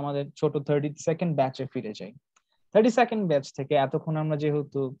আবারও আমাদের ছোট 32nd ব্যাচে ফিরে যাই। 32nd ব্যাচ থেকে এতক্ষণ আমরা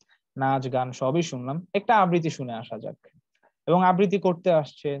যেহেতু নাচ গান সবই শুনলাম, একটা আবৃত্তি শুনে আসা যাক। এবং আবৃত্তি করতে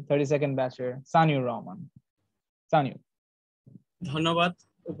আসছে 32nd ব্যাচের সানিউর রহমান। সানিউ। ধন্যবাদ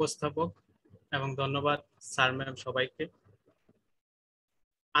উপস্থাপক এবং ধন্যবাদ স্যার ম্যাম সবাইকে।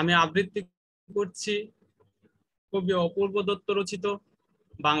 আমি আবৃত্তি করছি কবি অপূর্ব দত্ত রচিত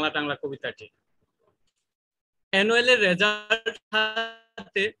বাংলা টাংলা কবিতাটি। অ্যানুয়াল এর রেজাল্ট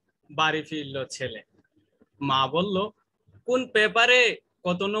হাতে বাড়ি ফিরল ছেলে, মা বলল কোন পেপারে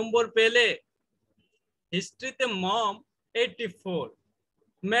কত নম্বর পেলে? হিস্ট্রিতে মম 84,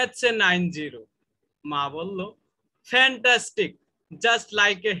 ম্যাথসে 90। মা বলল fantastic, just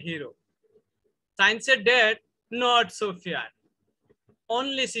like a hero. সায়েন্সে dad not so fair,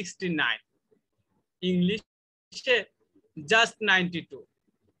 only 69। ইংলিশে জাস্ট 92,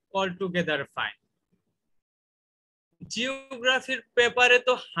 altogether fine। জিওগ্রাফির পেপারে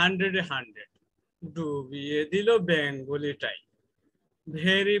তো 100, ডুবিয়ে দিল বেঙ্গলিটাই,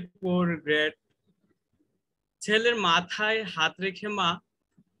 ভেরি পোর গ্রেড। ছেলের মাথায় হাত রেখে মা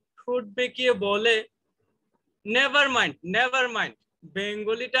ঠোঁট বেঁকিয়ে বলে নেভার মাইন্ড,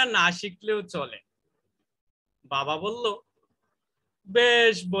 বেঙ্গলিটা না শিখলেও চলে। বাবা বলল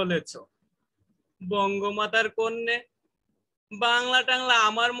বেশ বলেছ, বঙ্গমাতার কন্যে, বাংলা টাংলা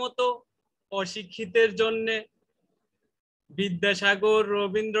আমার মতো অশিক্ষিতের জন্যে। বিদ্যাসাগর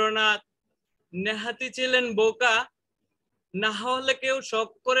রবীন্দ্রনাথ নেহাতি ছিলেন বোকা, না হলে কেউ শখ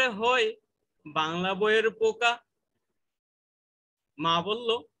করে হয় বাংলা বইয়ের পোকা। মা বলল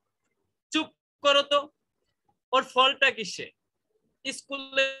চুপ করো তো, ওর ফলটা কিসে?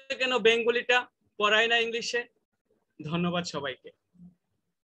 স্কুলে কেন বেঙ্গলিটা পড়ায় না ইংলিশে? ধন্যবাদ সবাইকে।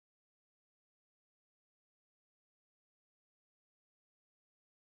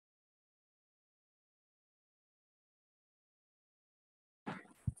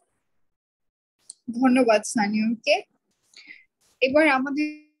 ধন্যবাদ সানিউরকে। এবার আমাদের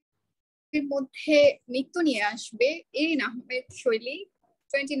মধ্যে নৃত্য নিয়ে আসবে এরিন আহমেদ শৈলী,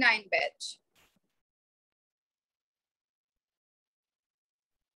 29 ব্যাচ।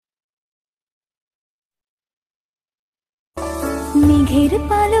 মেঘের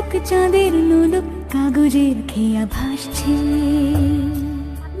পালক চাঁদের নোলক কাগজের খেয়া ভাসছে,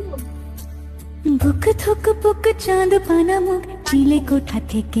 বুক থুক বুক চাঁদ পানা মুখ চিলে কোঠা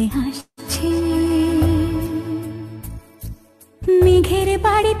থেকে হাসছে। মেঘের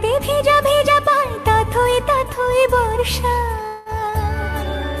বাড়িতে ভেজা ভেজা পায় তাথই বর্ষা,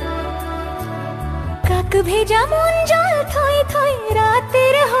 কাক ভেজা মন জল থই থই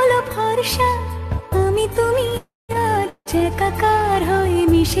রাতের হলো ফর্সা। আমি তুমি একাকার হয়ে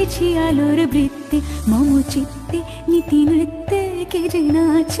মিশেছি আলোর বৃত্তে, মম চিত্তে নীতি নৃত্যে কে যে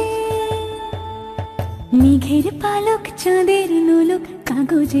নাচে। মেঘের পালক চাঁদের নোলক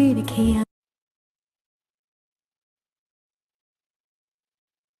কাগজের খেয়া।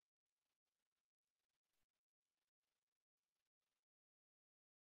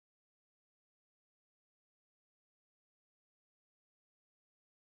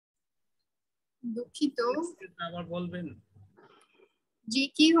 দুঃখিত, আবার বলবেন? জি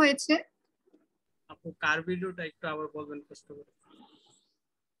কি হয়েছে? আপু কার ভিডিওটা একটু আবার বলবেন কষ্ট করে।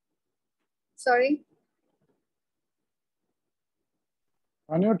 সরি।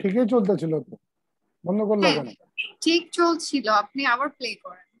 আমিও ঠিকই চলতেছিল তো, বন্ধ করলো কেন? ঠিক চলছিল, আপনি আবার প্লে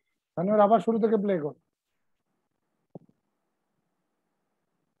করেন। আমিও আবার শুরু থেকে প্লে কর।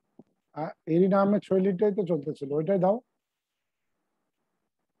 এরিন আহমেদ শৈলীটাই তো চলতেছিল, ওইটাই দাও।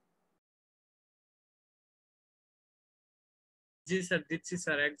 জি স্যার দিচ্ছি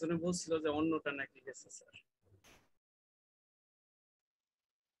স্যার, একজনে বলছিল যে অন্যটা নাকি গেছে স্যার।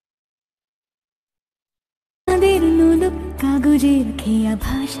 চাঁদের নোলক কাগজের খেয়া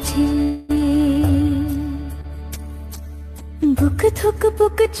ভাসছে, বুক থুক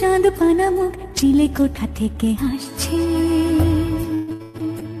বুক চাঁদ পানা মুখ চিলে কোঠা থেকে হাসছে।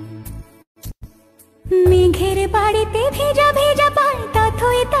 মেঘের বাড়িতে ভেজা ভেজা পায়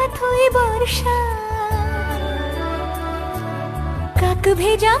তাথই বর্ষা, কাক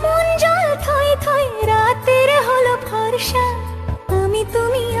ভেজা মন জল থই থই রাতের হলো ফর্সা। আমি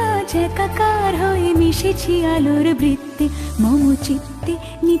তুমি আজ একাকার হয়ে মিশেছি আলোর বৃত্তে, মম চিত্তে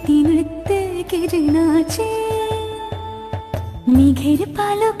নীতি নৃত্যে কে যে নাচে। মেঘের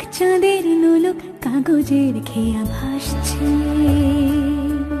পালক চাঁদের নোলক কাগজের খেয়া ভাসছে,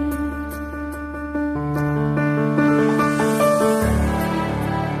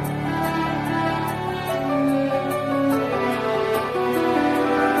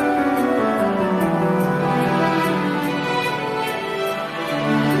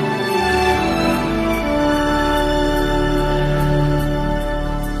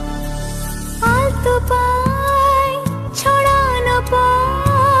 আলতো পায় ছড়ানো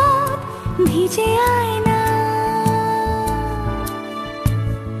পথ ভিজে আয়না,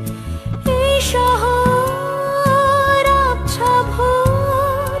 এই শহর আবছা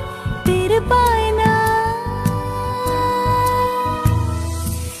ভোর টের পায় না,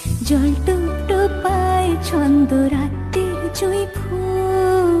 জল টুপ পায় ছন্দ রাতের জুঁই ফুল,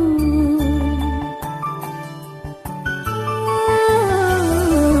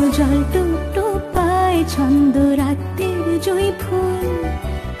 জল টুপ পায় ছন্দ রাতের জুঁই ফুল,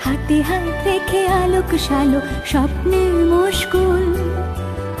 হাতে হাত রেখে আলোক শালো স্বপ্নে মুশকুল,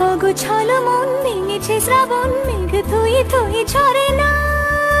 অগোছালো মন ভেঙেছে শ্রাবণ মেঘ থই থই ঝরে না,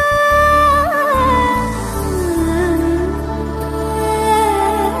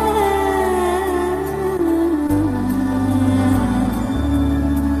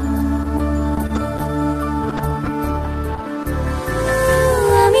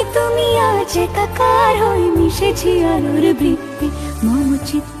 আমি তুমি আজ একাকার হয়ে মিশেছি আলোর বৃত্তে, মম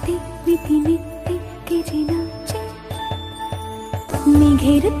চিত্তে নীতি নিত্যে কে যে নাচে,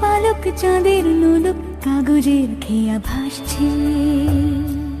 মেঘের পালক চাঁদের নোলক কাগজের খেয়া ভাসছে,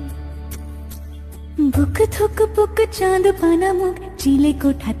 বুক থুক বুক চাঁদ পানা মুখ চিলে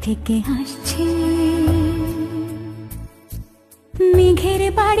কোঠা থেকে হাসছে, মেঘের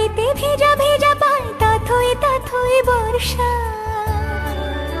বাড়িতে ভেজা ভেজা পায় তাথই বর্ষা,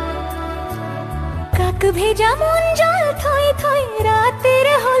 কাক ভেজা মন জল থই থই রাতের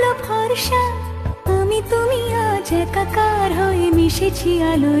হলো ফর্সা, আমি তুমি আজ একাকার হয়ে মিশেছি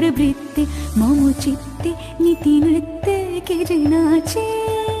আলোর বৃত্তে, মম চিত্তে নীতি নৃত্যে কে যে নাচে,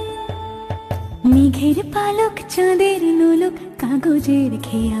 মেঘের পালক চাঁদের নোলক কাগজের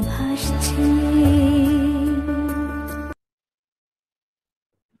খেয়া ভাসছে।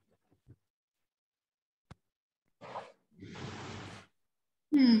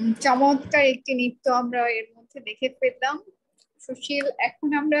 চমৎকার একটি নৃত্য আমরা এর মধ্যে দেখে পেলাম। সুশীল, এখন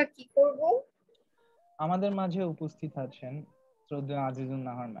আমরা কি করব? আমাদের মাঝে উপস্থিত আছেন শ্রদ্ধেয় আজিজুন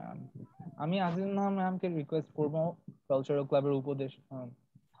নাহার ম্যাম। আমি আজিজুন নাহার ম্যামকে রিকোয়েস্ট করব কালচারাল ক্লাবের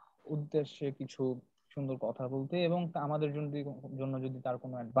উদ্দেশ্যে কিছু সুন্দর কথা বলতে, এবং আমাদের জন্য যদি তার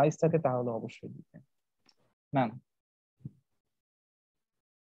কোনো অ্যাডভাইস থাকে তাহলে অবশ্যই দিতে। ম্যাম।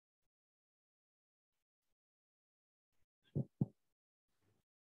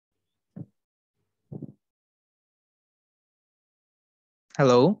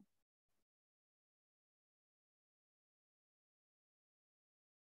 হ্যালো।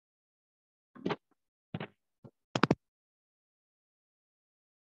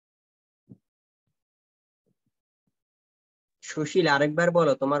 সুশীল, আরেকবার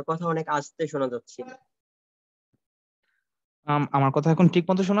বলো, তোমার কথা অনেক আস্তে শোনা যাচ্ছিল। আমার কথা এখন ঠিক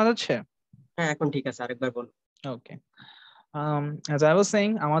মতো শোনা যাচ্ছে? হ্যাঁ, এখন ঠিক আছে, আরেকবার বলো। ওকে। as I was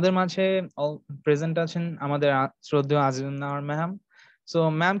saying, আমাদের মাঝে প্রেজেন্ট আছেন আমাদের শ্রদ্ধেয় আজিজুন নাহার ম্যাম। সো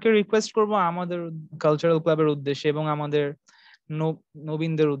ম্যামকে রিকোয়েস্ট করব আমাদের কালচারাল ক্লাবের উদ্দেশ্যে এবং আমাদের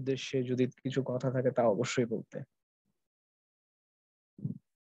নবীনদের উদ্দেশ্যে যদি কিছু কথা থাকে তা অবশ্যই বলতে।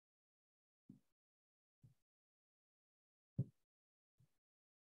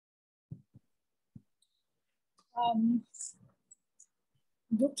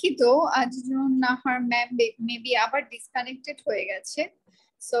 দুঃখিত, আজিজুন নাহার ম্যাম মেবি আবার ডিসকানেক্টেড হয়ে গেছে।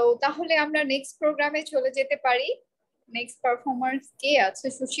 সো তাহলে আমরা নেক্সট প্রোগ্রামে চলে যেতে পারি। নেক্সট পারফর্মার্স কে আছে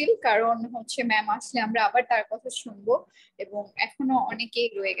সুশীল? কারণ হচ্ছে ম্যাম আসলে আমরা আবার তার কথা শুনবো এবং এখনো অনেকেই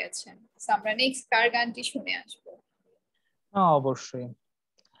রয়ে গেছেন। সো আমরা নেক্সট কার গানটি শুনে আসবো? হ্যাঁ, অবশ্যই।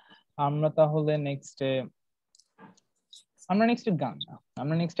 আমরা তাহলে নেক্সটে গান না,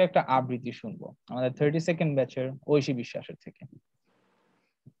 আমরা নেক্সটে একটা আবৃত্তি শুনবো আমাদের 32nd ব্যাচের ঐশী বিশ্বাসের থেকে।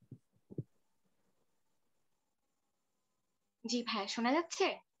 জি ভাই, শোনা যাচ্ছে?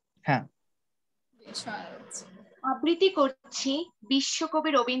 হ্যাঁ, আবৃত্তি করছি বিশ্বকবি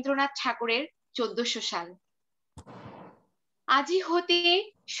রবীন্দ্রনাথ ঠাকুরের 1400 সাল। আজি হতে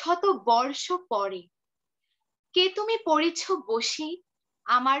শত বর্ষ পরে কে তুমি পড়েছ বসি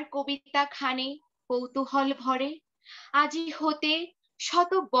আমার কবিতা খানে কৌতূহল ভরে। আজি হতে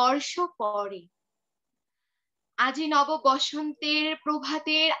শত বর্ষ পরে, আজি নব বসন্তের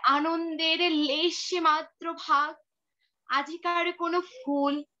প্রভাতের আনন্দের লেশে মাত্র ভাগ, আজিকার কোনো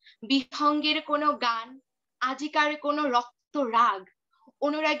ফুল বিহঙ্গের কোনো গান, আজিকার কোনো রক্ত রাগ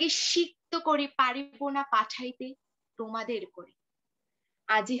অনুরাগে সিক্ত করে পারিব না পাঠাইতে তোমাদের করে।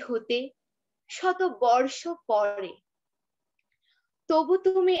 আজি হতে শত বর্ষ পরে তবু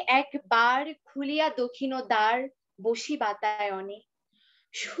তুমি একবার খুলিয়া দক্ষিণ দ্বার বসি বাতায়নে,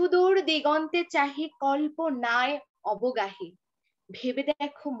 সুদূর দিগন্তে চাহি কল্পনায় অবগাহী। ভেবে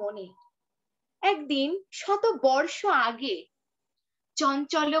দেখো মনে, একদিন শত বর্ষ আগে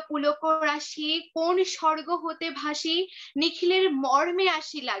চঞ্চল পুলক রাশি কোন স্বর্গ হতে ভাসি নিখিলের মর্মে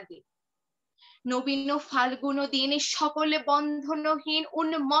আসি লাগে। নবীন ফাল্গুন দিন সকলে বন্ধনহীন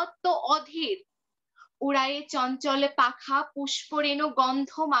উন্মত্ত অধীর, উড়ায়ে চঞ্চলে পাখা পুষ্পরেণু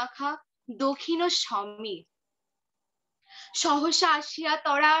গন্ধ মাখা দক্ষিণ সমীর। সহসা আসিয়া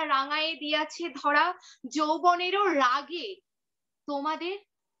তরা রাঙায়ে দিয়াছে ধরা যৌবনেরও রাগে তোমাদের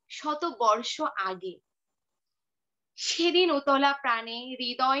শত বর্ষ আগে। সেদিন উতলা প্রাণে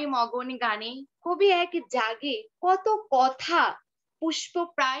হৃদয় মগন গানে কবি এক জাগে কত কথা পুষ্প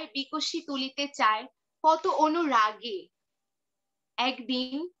প্রায় বিকশি তুলিতে চায় কত অনুরাগে।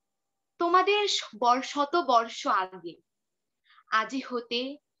 একদিন তোমাদের শত বর্ষ আগে, আজি হতে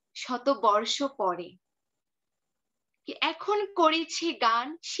শত বর্ষ পরে এখন করেছি গান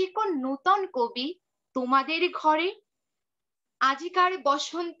সে কোন নূতন কবি তোমাদের ঘরে। আজিকার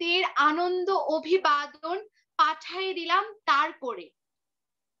বসন্তের আনন্দ অভিবাদন পাঠাই দিলাম তার করে।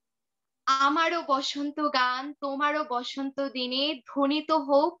 আমারও বসন্ত গান তোমারও বসন্ত দিনে ধ্বনিত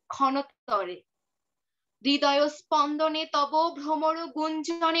হোক ক্ষণতরে। হৃদয় স্পন্দনে তব ভ্রমর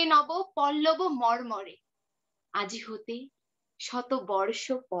গুঞ্জনে নব পল্লব মর্মরে। আজি হতে শত বর্ষ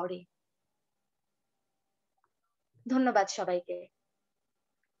পরে। ধন্যবাদ সবাইকে।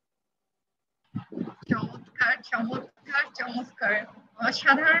 চমৎকার চমৎকার চমৎকার,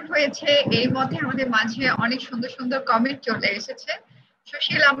 অসাধারণ হয়েছে। এর মধ্যে আমাদের মাঝে অনেক সুন্দর সুন্দর কমেন্ট চলে এসেছে।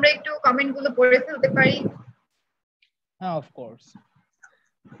 সুশীল, আমরা একটু কমেন্ট গুলো পড়ে ফেলতে পারি? হ্যাঁ, অফ কোর্স।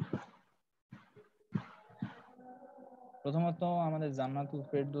 প্রথমত আমাদের জান্নাতুল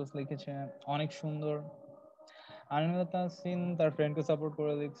ফেরদৌস লিখেছে অনেক সুন্দর। আনিমা তাসিন তার ফ্রেন্ডকে সাপোর্ট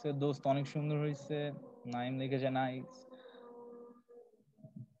করে লিখছে দোস্ত অনেক সুন্দর হয়েছে। নাইম লিখেছে নাইস।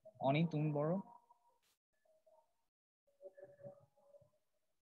 অনি তুমি বড়।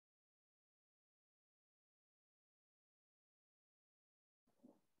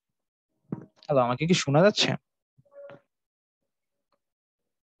 হ্যালো, আমাকে কি শোনা যাচ্ছে?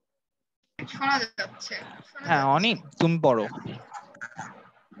 শোনা যাচ্ছে। হ্যাঁ অনি তুমি পড়ো।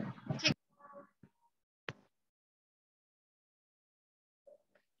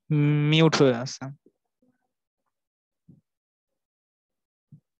 মিউট হয়ে আছে।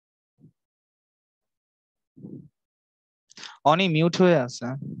 অনি মিউট হয়ে আছে।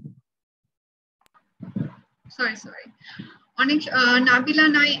 Sorry sorry. অনেক নাবিলা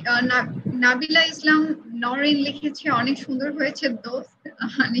নাবিলা ইসলাম নরিন লিখেছে অনেক সুন্দর হয়েছে দোস্ত,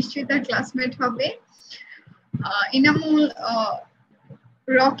 নিশ্চয়ই তার ক্লাসমেট হবে। ইনামুল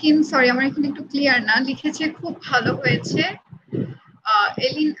রকিন, সরি আমার এখানে একটু ক্লিয়ার না, লিখেছে খুব ভালো হয়েছে।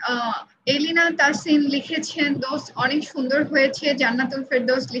 এলিনা তাসিন লিখেছেন দোস্ত অনেক সুন্দর হয়েছে। জান্নাতুল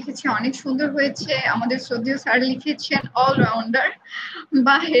ফেরদৌস লিখেছে অনেক সুন্দর হয়েছে। আমাদের শ্রদ্ধেয় স্যার লিখেছেন অলরাউন্ডার।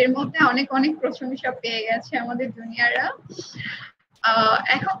 বা এর মধ্যে অনেক অনেক প্রশংসা পেয়ে গেছে আমাদের জুনিয়ররা।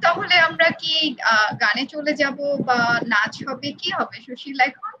 এখন তাহলে আমরা কি গানে চলে যাব বা নাচ হবে, কি হবে সুশীল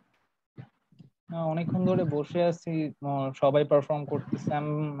এখন? অনেকক্ষণ ধরে বসে আছি, সবাই পারফর্ম করতেছে,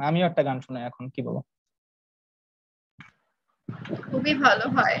 আমিও একটা গান শুনে এখন, কি বলো? খুবই ভালো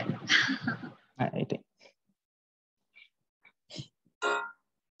হয়। হ্যাঁ এটাই।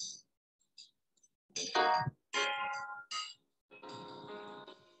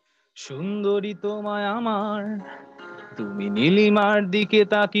 সুন্দরী তোমায় আমার, তুমি নীলিমার দিকে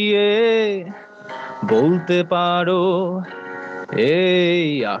তাকিয়ে বলতে পারো এই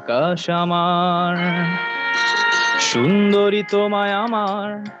আকাশ আমার। সুন্দরী তোমায় আমার,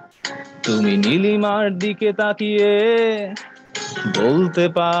 তুমি নীলিমার দিকে তাকিয়ে বলতে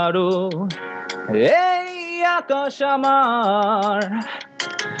পারো এই আকাশ আমার।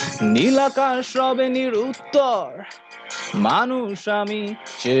 নীলাকাশ রবে নিরুত্তর মানুষ আমি,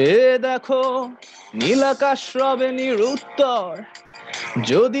 চেয়ে দেখো নীলাকাশ রবে নিরুত্তর।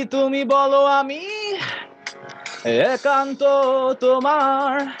 যদি তুমি বলো আমি একান্ত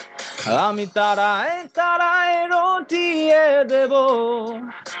তোমার, আমি তারায় তারায় রটিয়ে দেব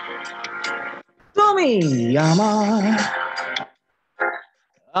তুমি আমার।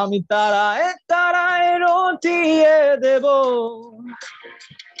 আমি তারায় তারায় রটিয়ে দেব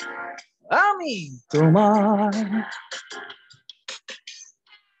আমি তোমার।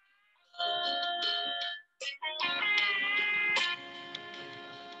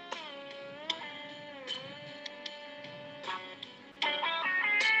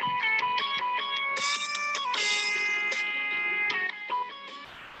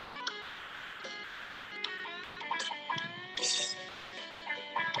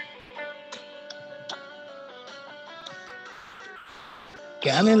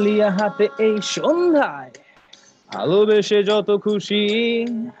 ক্যামেলিয়া হাতে এই সন্ধ্যায় ভালোবেসে যত খুশি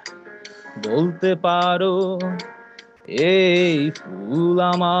বলতে পারো এই ফুল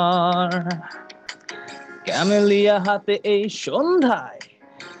আমার। ক্যামেলিয়া হাতে এই সন্ধ্যায়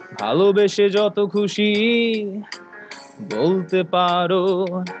ভালোবেসে যত খুশি বলতে পারো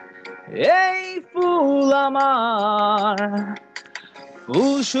এই ফুল আমার।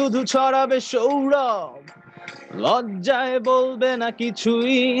 ফুল শুধু ছড়াবে সৌরভ, লজ্জায় বলবে না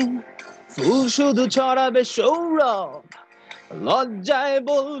কিছুই। ফুল শুধু ছড়াবে সৌরভ, লজ্জায়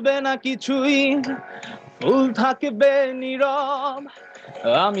বলবে না কিছুই। ফুল থাকবে নীরব,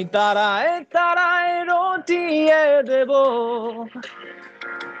 আমি তারায় তারায় রটিয়ে দেব।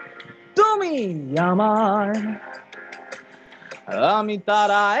 তুমি আমার, আমি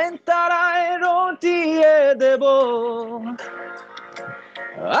তারায় তারায় রটিয়ে দেব।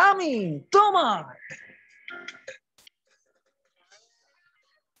 আমি তোমার।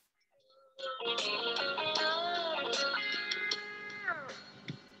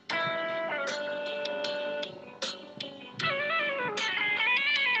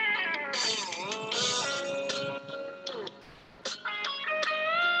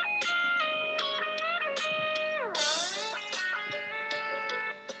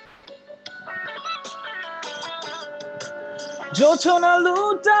 জোছনা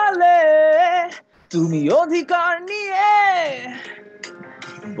লুটালে তুমি অধিকার নিয়ে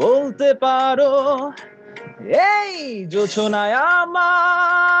বলতে পারো এই জোছনায়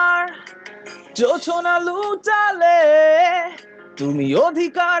আমার। জোছনা লুটালে তুমি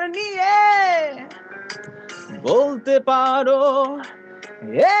অধিকার নিয়ে বলতে পারো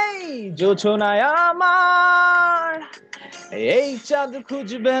এই জোছনায় আমার। এই চাঁদ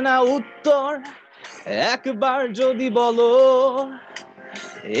খুঁজবে না উত্তর একবার যদি বলো,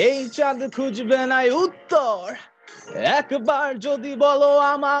 এই চাঁদ খুঁজবে না উত্তর একবার যদি বলো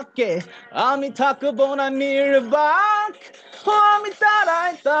আমাকে। আমি থাকবো না নির্বাক, আমি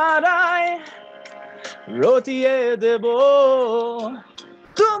তারায় তারায় রটিয়ে দেব।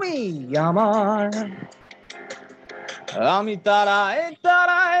 তুমি আমার, আমি তারায়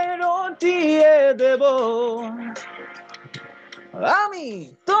তারায় রটিয়ে দেব। আমি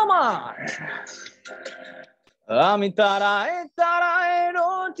তোমার, আমি তারায় তারায়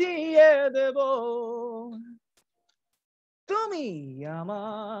রটিয়ে দেব। তুমি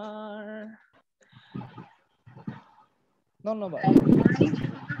আমার। ধন্যবাদ।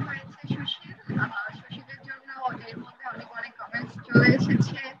 সুশীলের জন্য এর মধ্যে অনেক অনেক কমেন্টস চলে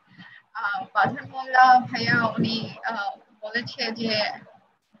এসেছে। বাদল মোল্লা ভাইয়া উনি বলেছে যে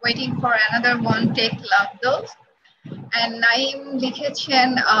waiting for another one take love those. And Naim লিখেছেন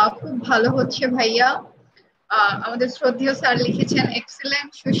খুব ভালো হচ্ছে ভাইয়া। আমাদের শ্রদ্ধেয় স্যার লিখেছেন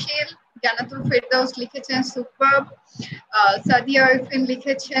এক্সিলেন্ট সুশীল। জান্নাতুল ফেরদৌস লিখেছেন সুপারব। সাদিয়া আরফিন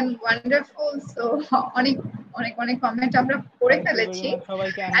লিখেছেন ওয়ান্ডারফুল। সো অনেক অনেক অনেক কমেন্ট আমরা পড়ে ফেলেছি।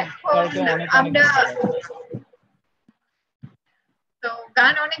 এখন আমরা তো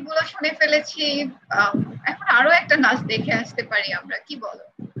গান অনেকগুলো শুনে ফেলেছি, এখন আরো একটা নাচ দেখে আসতে পারি আমরা, কি বলো?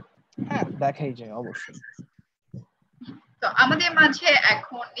 হ্যাঁ, দেখাই যায় অবশ্যই। তো আমাদের মাঝে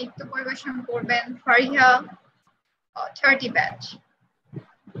এখন নৃত্য পরিবেশন করবেন ফারিহা 30 ব্যাচ।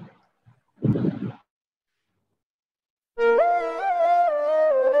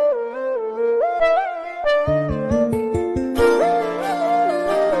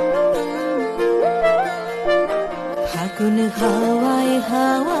 ফাগুন হাওয়ায়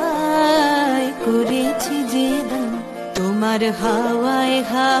হাওয়ায় করেছি যে দান, তোমার হাওয়ায়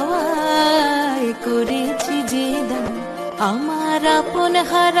হাওয়ায় করেছি যে দান। আমার আপন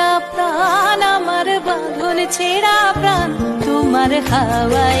হারা প্রাণ, আমার বাঁধন ছেঁড়া প্রাণ, তোমার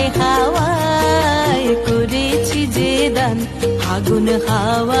হাওয়ায় হাওয়ায় করেছি যে দান। ফাগুন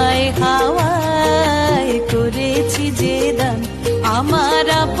হাওয়ায় হাওয়ায় করেছি যে দান। আমার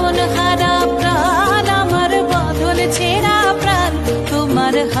আপন হারা প্রাণ, আমার বাঁধন ছেঁড়া প্রাণ,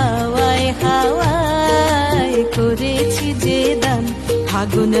 তোমার হাওয়ায় হাওয়ায় করেছি যে দান।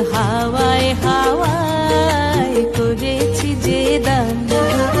 ফাগুন হাওয়ায় হাওয়ায় করেছি যে দান।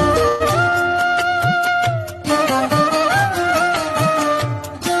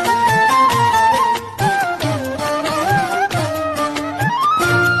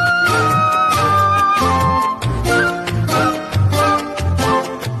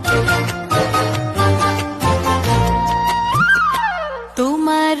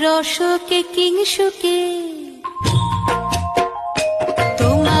 তোমার রসকে কিংসুকে,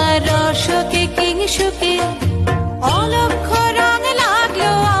 তোমার রসকে কিংসুকে অলক্ষ রং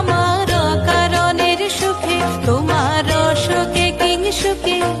লাগলো আমার।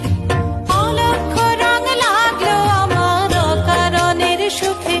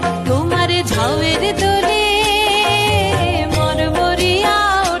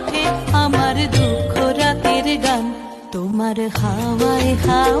 তোমার হাওয়ায়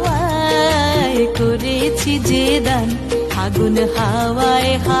হাওয়ায় করেছি যে দান, আগুন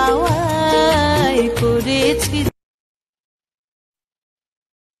হাওয়ায় হাওয়ায় করেছি।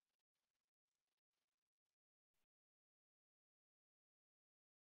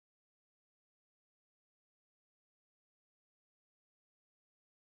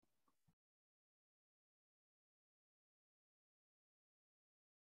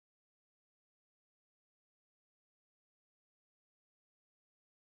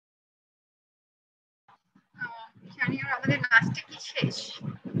 শানিয়ার আমাদের নাচটা কি শেষ?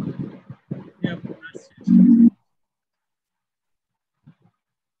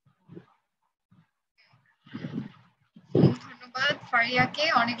 ধন্যবাদ ফারিয়াকে,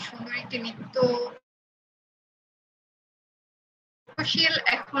 অনেক সুন্দর একটি নৃত্য। সুশীল,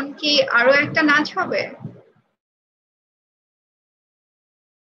 এখন কি আরো একটা নাচ হবে?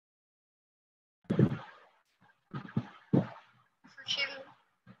 সুশীল,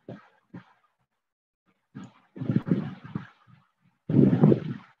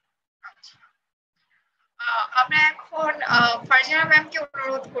 আমরা এখন ফারজানা ম্যামকে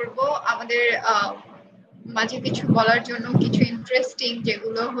অনুরোধ করব আমাদের মাঝে কিছু বলার জন্য, কিছু ইন্টারেস্টিং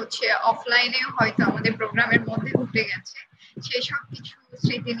যেগুলো হচ্ছে অফলাইনে হয়তো আমাদের প্রোগ্রামের মধ্যে ঘটে গেছে, সেই সব কিছু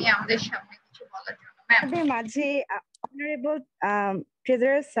স্মৃতি নিয়ে আমাদের সামনে কিছু বলার জন্য। ম্যাম, আমাদের মাঝে অনারেবল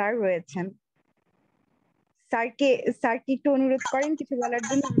ট্রেজারার স্যার রয়েছেন, স্যারকে একটু অনুরোধ করেন কিছু বলার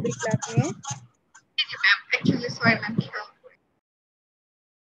জন্য আমাদের ক্লাব নিয়ে। জি ম্যাম, অ্যাকচুয়ালি সরি ম্যাম, খেয়াল করি।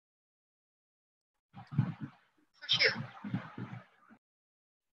 সুশীল,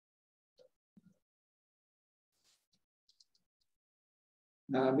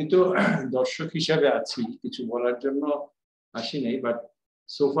 আমি তো দর্শক হিসাবে আছি, কিছু বলার জন্য আসি নাই, বাট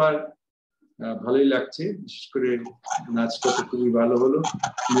সোফার ভালোই লাগছে। বিশেষ করে নাচটা তো খুবই ভালো হলো।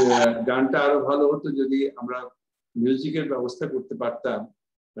 গানটা আরো ভালো হতো যদি আমরা মিউজিকের ব্যবস্থা করতে পারতাম।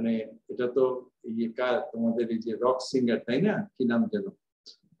 মানে এটা তো তোমাদের এই যে রক সিঙ্গার, তাই না? কি নাম যেন,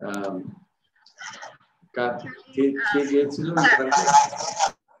 কে গিয়েছিল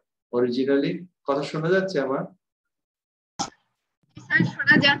অরিজিনালি? কথা শোনা যাচ্ছে আমার? স্যার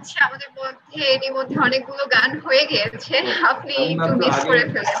শোনা যাচ্ছে। আমাদের মধ্যে এরই মধ্যে অনেকগুলো গান হয়ে গিয়েছে, আপনি একটু মিস করে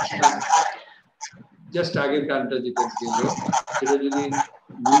ফেলেছেন। জাস্ট আগের গানটা যেটা ছিল সেটা যদি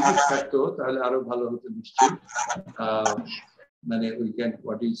মিউজিক থাকতো তাহলে আরো ভালো হতো নিশ্চয়ই। মানে weekend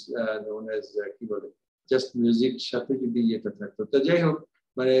what is known as কি বলে, জাস্ট মিউজিক সাথে যদি ইয়েটা থাকতো। তো যাই হোক,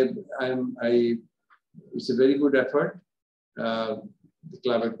 মানে it's a very good effort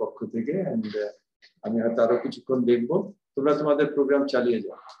ক্লাবের পক্ষ থেকে। এন্ড আমি হয়তো আরো কিছুক্ষণ দেখবো, তোমরা তোমাদের প্রোগ্রাম চালিয়ে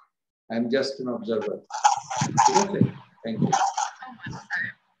যাও। I am just an observer. ঠিক আছে, থ্যাংক ইউ।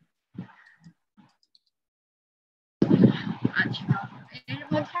 আচ্ছা, এর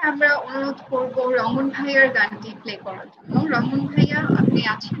মধ্যে আমরা অনুরোধ করব রমন ভাইয়ার গানটি প্লে করার জন্য। রমন ভাইয়া, আপনি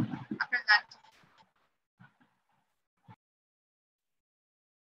আছেন? আপনার গানটি।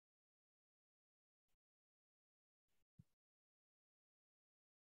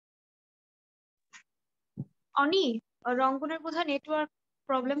 অনি, রঙ্গনের বোধহয় নেটওয়ার্ক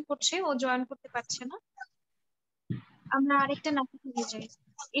প্রবলেম করছে, ও জয়েন করতে পারছে না। আমরা আরেকটা নাচে চলে যাই,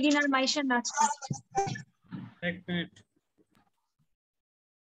 এরিনার মাইশার নাচটা। এক মিনিট,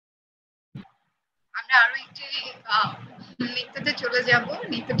 আমরা আরো একটি নৃত্যতে চলে যাব।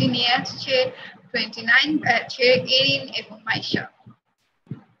 নৃত্যটি নিয়ে আসছে 29 ব্যাচের এরিন এবং মাইশা।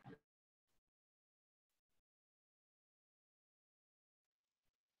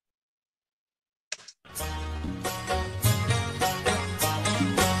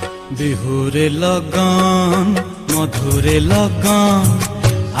 বিহুরে লগন মধুরে লগন,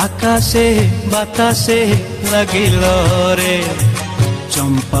 আকাশে বাতাসে লাগিল রে।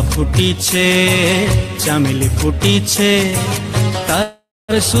 চম্পা ফুটিছে চামেলি ফুটিছে,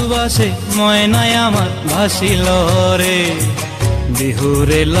 তার সুবাসে ময়নায় আমার ভাসিল রে।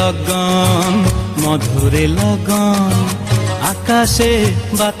 বিহুরে লগন মধুরে লগন, আকাশে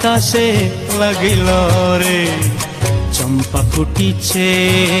বাতাসে লাগিল রে। চম্পা ফুটিছে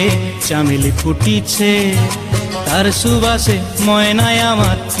চামেলি ফুটিছে, তার সুবাসে ময়নায়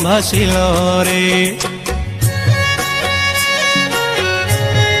আমার ভাসিল রে।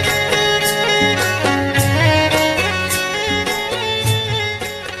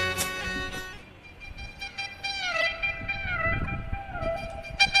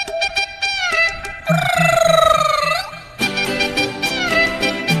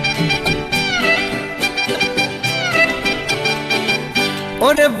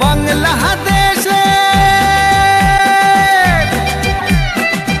 ওরে বাংলাদেশে,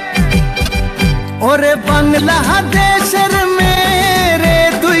 ওরে বাংলাদেশের মেরে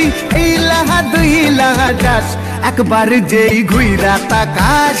দুই ইলাহা দাস, একবার যেই ঘুইরা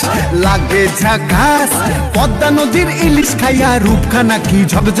তাকাস লাগে ঝাকাস পদ্মা নদীর ইলিশ খাইয়া রূপখানা কি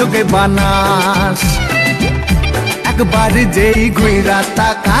ঝকঝকে বানাস একবার যেই ঘুইরা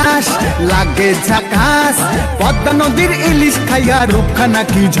তাকাস লাগে ঝাকাস পদ্মা নদীর ইলিশ খাইয়া রূপখানা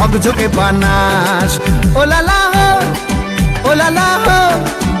কি ঝকঝকে বানাস ওলালা হো ওলালা হো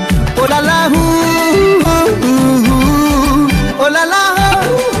ওলালা হু ওলালা হো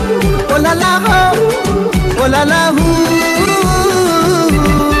ওলালা হো ওলালা হু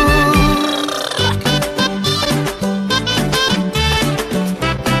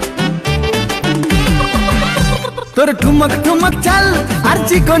তোর ঠুমক ঠুমক চাল আর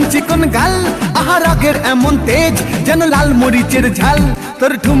চিকন চিকন গাল আহার আগের এমন তেজ যেন লাল মরিচের ঝাল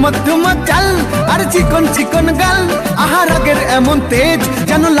তোর ঠুমক ঠুমক চাল আর চিকন চিকন গাল আহার আগের এমন তেজ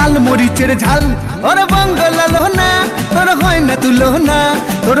যেন লাল মরিচের ঝাল ওরে বঙ্গলালো না তোর হয় না তুলো না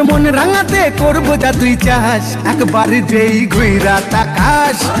তোর মন রাঙাতে করবো যা তুই চাস একবার যেই ঘুইরা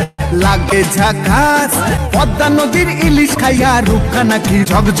তাকাস লাগে ঝাকাস পদ্মা নদীর ইলিশ খাইয়া রূপখানা কি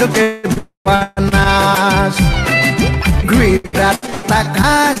ঝকঝকে বানাস ঘুইরা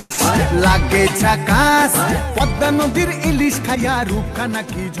তাকাস লাগে ঝাকাস পদ্মা নদীর ইলিশ খাইয়া রূপখানা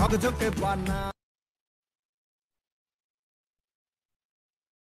কি ঝকঝকে বানাস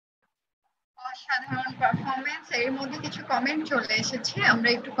অসাধারণ পারফরমেন্স। এর মধ্যে কিছু কমেন্ট চলে এসেছে, আমরা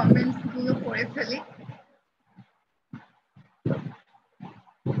একটু কমেন্ট গুলো পড়ে ফেলি।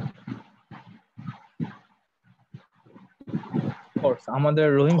 আমাদের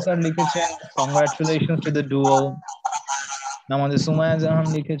রহিম স্যার লিখেছেন কংগ্রাচুলেশনস টু দ্য ডুও। আমাদের সুমাইয়া জাহান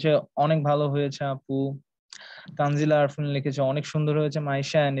লিখেছে অনেক ভালো হয়েছে আপু। তানজিলা আরফিন লিখেছে অনেক সুন্দর হয়েছে।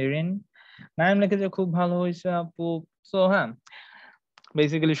 মাইশা এন্ড ইরিন নাইম লিখেছে খুব ভালো হয়েছে আপু। সো হ্যাঁ,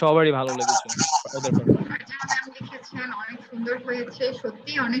 বেসিক্যালি সবারই ভালো লেগেছে ওদের পারফরম্যান্স। লিখেছেন অনেক সুন্দর হয়েছে,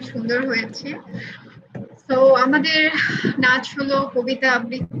 সত্যি অনেক সুন্দর হয়েছে। তো আমাদের নাচ হলো, কবিতা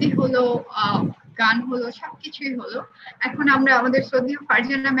আবৃত্তি হলো, গান হলো, সবকিছুই হলো। এখন আমরা আমাদের শ্রদ্ধেয়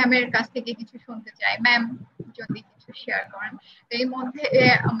ফারজানা ম্যামের কাছ থেকে কিছু শুনতে চাই। ম্যাম যদি কিছু শেয়ার করেন। এর মধ্যে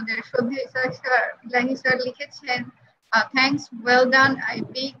আমাদের শ্রদ্ধেয় ইলাহি স্যার লিখেছেন thanks, well done, I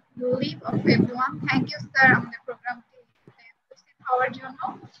big believe of everyone. Thank you sir আমাদের প্রোগ্রামটি উপস্থিত হওয়ার জন্য।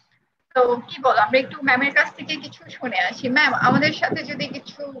 তো কি বল, আমরা একটু ম্যামের কাছ থেকে কিছু শুনে আসি। ম্যাম আমাদের সাথে যদি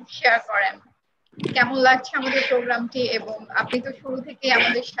কিছু শেয়ার করেন, কেমন লাগছে আমাদের প্রোগ্রামটি, এবং আপনি তো শুরু থেকে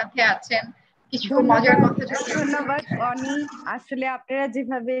আমাদের সাথে আছেন, কিছু মজার কথা। ধন্যবাদ অনি। আসলে আপনারা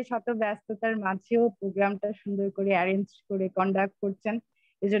যেভাবে শত ব্যস্ততার মাঝেও প্রোগ্রামটা সুন্দর করে অ্যারেঞ্জ করে কন্ডাক্ট করছেন,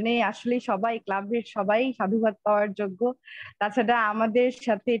 এজন্যই আসলে সবাই ক্লাবের সবাই সাধুবাদ পাওয়ার যোগ্য। তাছাড়া আমাদের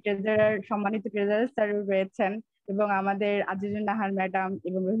সাথে ট্রেজারার, সম্মানিত ট্রেজারার স্যারও রয়েছেন এবং আমাদের আজিজুন নাহার ম্যাডাম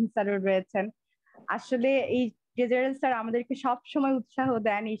এবং রহিম স্যারও রয়েছেন। আসলে এই ট্রেজারার স্যার আমাদেরকে সব সময় উৎসাহ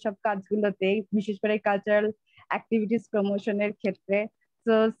দেন এইসব কাজগুলোতে, বিশেষ করে কালচারাল অ্যাক্টিভিটিস প্রমোশনের ক্ষেত্রে।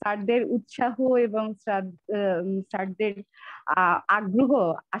 তো স্যারদের উৎসাহ এবং স্যারদের আগ্রহ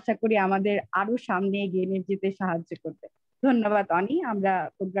আশা করি আমাদের আরো সামনে এগিয়ে নিয়ে যেতে সাহায্য করবে। ধন্যবাদ অনি। আমরা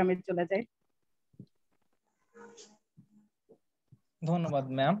প্রোগ্রামে চলে যাই। ধন্যবাদ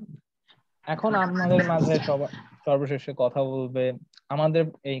ম্যাম। এখন আমাদের মাঝে সর্বশেষে কথা বলবে আমাদের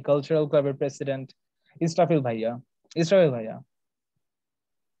এই কালচারাল ক্লাবের প্রেসিডেন্ট ইসরাফিল ভাইয়া। ইসরাফিল ভাইয়া।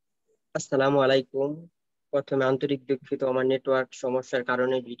 আসসালামু আলাইকুম। প্রথমে আন্তরিক দুঃখিত, আমার নেটওয়ার্ক সমস্যার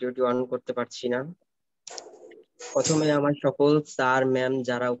কারণে ভিডিওটি অন করতে পারছি না। প্রথমে আমার সকল স্যার ম্যাম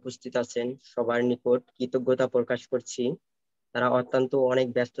যারা উপস্থিত আছেন সবার নিকট কৃতজ্ঞতা প্রকাশ করছি। তারা অত্যন্ত অনেক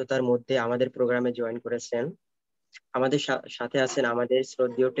ব্যস্ততার মধ্যে আমাদের প্রোগ্রামে জয়েন করেছেন। আমাদের সাথে আছেন আমাদের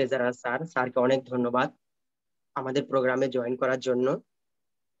শ্রদ্ধেয় ট্রেজারার স্যার। স্যারকে অনেক ধন্যবাদ আমাদের প্রোগ্রামে জয়েন করার জন্য।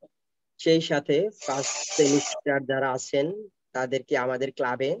 সেই সাথে ফার্স্ট সেমিস্টার যারা আছেন তাদেরকে আমাদের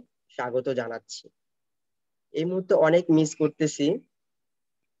ক্লাবে স্বাগত জানাচ্ছি। এই মুহূর্তে অনেক মিস করতেছি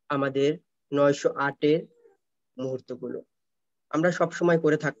আমাদের 908-এর মুহূর্তগুলো। আমরা সব সময়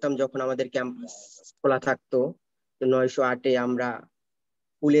করে থাকতাম যখন আমাদের ক্যাম্পাস খোলা থাকতো। 908-এ আমরা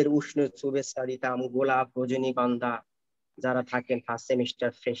ফুলের উষ্ণ শুভেচ্ছা দিতাম, গোলাপ, রজনীগন্ধা যারা থাকেন ফার্স্ট সেমিস্টার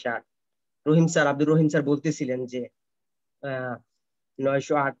ফ্রেশার। রহিম স্যার, আব্দুর রহিম স্যার বলতেছিলেন যে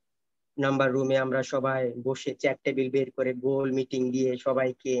 908 নাম্বার রুমে আমরা সবাই বসে চেয়ার টেবিল বের করে গোল মিটিং দিয়ে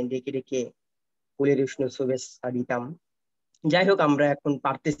সবাইকে ডেকে ডেকে ফুলের উষ্ণ শুভেচ্ছা দিতাম। যাই হোক, আমরা এখন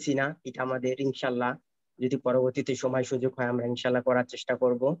পারতেছি না, এটা আমাদের ইনশাল্লাহ যদি পরবর্তীতে সময় সুযোগ হয় আমরা ইনশাল্লাহ করার চেষ্টা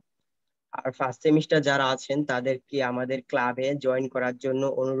করব। আর ফার্স্ট সেমিস্টার যারা আছেন তাদেরকে আমাদের ক্লাবে জয়েন করার জন্য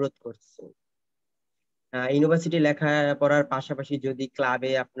অনুরোধ করছি। ইউনিভার্সিটি লেখাপড়ার পাশাপাশি যদি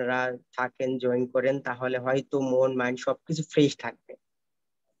ক্লাবে আপনারা থাকেন, জয়েন করেন, তাহলে হয়তো মন মাইন্ড সবকিছু ফ্রেশ থাকবে,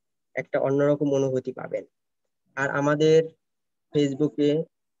 একটা অন্যরকম অনুভূতি পাবেন। আর আমাদের ফেসবুকে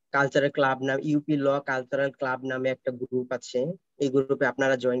কালচারাল ক্লাব নাম ইউপি ল কালচারাল ক্লাব নামে একটা গ্রুপ আছে, এই গ্রুপে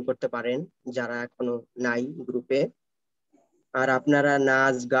আপনারা জয়েন করতে পারেন যারা এখনো নাই গ্রুপে। আর আপনারা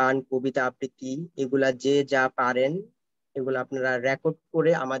নাচ গান কবিতা আবৃত্তি এগুলা যে যা পারেন এগুলো আপনারা রেকর্ড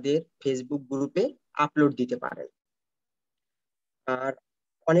করে আমাদের ফেসবুক গ্রুপে আপলোড দিতে পারেন। আর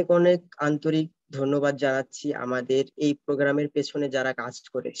অনেক অনেক আন্তরিক ধন্যবাদ জানাচ্ছি আমাদের এই প্রোগ্রামের পেছনে যারা কাজ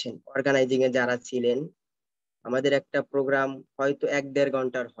করেছেন, অর্গানাইজিং এ যারা ছিলেন। আমাদের একটা প্রোগ্রাম হয়তো 1-1.5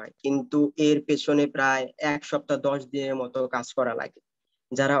 ঘন্টার হয়, কিন্তু এর পেছনে প্রায় 1 সপ্তাহ 10 দিনের মতো কাজ করা লাগে।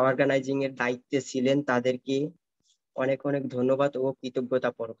 যারা অর্গানাইজিং এর দায়িত্বে ছিলেন তাদেরকে অনেক অনেক ধন্যবাদ ও কৃতজ্ঞতা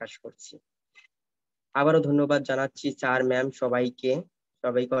প্রকাশ করছি। আবারও ধন্যবাদ জানাচ্ছি স্যার ম্যাম সবাইকে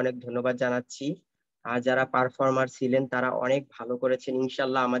অনেক ধন্যবাদ জানাচ্ছি। আর যারা পারফর্মার ছিলেন তারা অনেক ভালো করেছেন।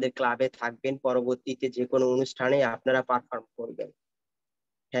 ইনশাল্লাহ আমাদের ক্লাবে থাকবেন, পরবর্তীতে যে কোনো অনুষ্ঠানে আপনারা পারফর্ম করবেন।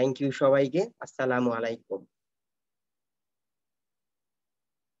 থ্যাংক ইউ সবাইকে। আসসালামু আলাইকুম।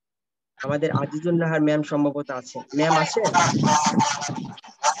 আমাদের আজিজুল নাহার ম্যাম সম্ভবত আছেন। ম্যাম আছেন?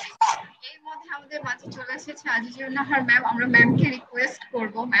 এই মধ্যে আমাদের মাঝে চলে এসেছে আজিজুল নাহার ম্যাম। আমরা ম্যামকে রিকোয়েস্ট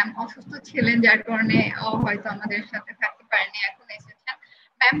করব, ম্যাম অসুস্থ ছিলেন যার কারণে হয়তো আমাদের সাথে থাকতে পারেনি, এখন এসেছেন।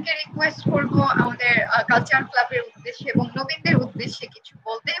 ম্যামকে রিকোয়েস্ট করব আমাদের কালচারাল ক্লাবের উদ্দেশ্যে এবং নবীনদের উদ্দেশ্যে কিছু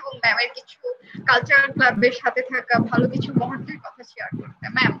বলতে এবং ম্যামের কিছু কালচারাল ক্লাবের সাথে থাকা ভালো কিছু মুহূর্তের কথা শেয়ার করতে।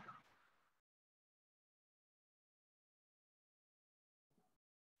 ম্যাম।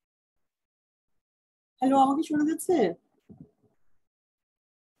 হ্যালো, আমাকে শোনা যাচ্ছে?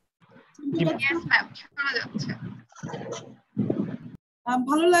 Yes, ma'am, শোনা যাচ্ছে।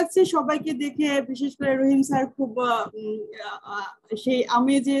 ভালো লাগছে সবাইকে দেখে, বিশেষ করে রহিম স্যার খুব সেই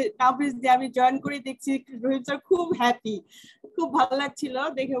আমি যে আমি জয়েন করে দেখছি রহিম স্যার খুব হ্যাপি, খুব ভালো লাগছিল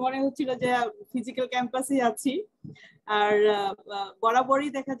দেখে, মনে হচ্ছিল যে ফিজিক্যাল ক্যাম্পাসে আছি। আর বরাবরই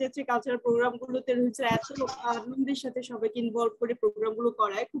দেখা যাচ্ছে কালচারাল প্রোগ্রাম গুলোতে রহিম স্যার এত আনন্দের সাথে সবাইকে ইনভলভ করে প্রোগ্রাম গুলো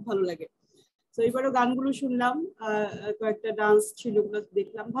করায়, খুব ভালো লাগে। তো এবারও গানগুলো শুনলাম, কয়েকটা ডান্স ছিল, ওগুলো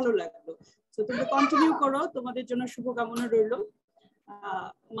দেখলাম, ভালো লাগলো। তো তোমরা কন্টিনিউ করো, তোমাদের জন্য শুভকামনা রইলো।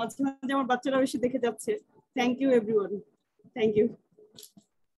 মাঝে মাঝে আমার বাচ্চারা এসে দেখে যাচ্ছে। Thank you everyone, thank you.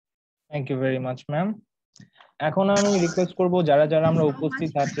 Thank you very much ma'am. এখন আমি রিকোয়েস্ট করব যারা যারা আমরা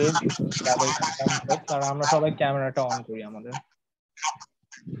উপস্থিত আছে তাদের তারা আমরা সবাই ক্যামেরাটা অন করি আমাদের।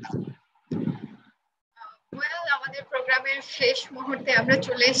 ওয়েল, আমাদের প্রোগ্রামের শেষ মুহূর্তে আমরা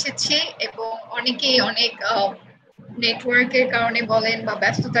চলে এসেছি এবং অনেকেই অনেক নেটওয়ার্কের কারণে বলেন বা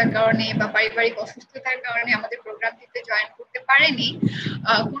ব্যস্ততার কারণে বা পারিবারিক অসুস্থতার কারণে আমাদের প্রোগ্রামটিতে জয়েন করতে পারেনি।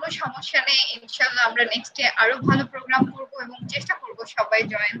 কোনো সমস্যা নেই, ইনশাআল্লাহ আমরা নেক্সটে আরো ভালো প্রোগ্রাম করব এবং চেষ্টা করব সবাই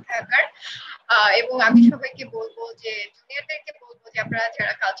জয়েন থাকার। এবং আমি সবাইকে বলবো যে জুনিয়রদেরকে বলবো যে আপনারা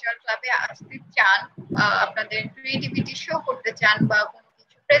যারা কালচারাল ক্লাবে আসতে চান, আপনাদের ক্রিয়েটিভিটি শো করতে চান বা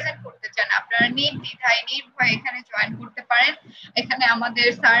প্রেজেন্ট করতে চান, আপনারা নির্দ্বিধায় নির্ভয়ে এখানে জয়েন করতে পারেন। এখানে আমাদের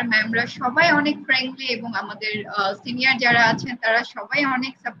স্যার ম্যামরা সবাই অনেক ফ্রেন্ডলি এবং আমাদের সিনিয়র যারা আছেন তারা সবাই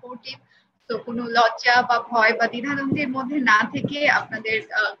অনেক সাপোর্টিভ। তো কোনো লজ্জা বা ভয় বা দ্বিধাদ্বন্দ্বের মধ্যে না থেকে আপনাদের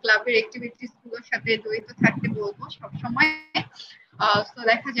ক্লাবের অ্যাক্টিভিটিস গুলোর সাথে জড়িত থাকতে বলবো সবসময়। তো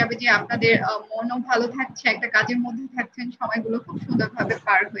দেখা যাবে যে আপনাদের মনও ভালো থাকছে, একটা কাজের মধ্যে থাকছেন, সময়গুলো খুব সুন্দরভাবে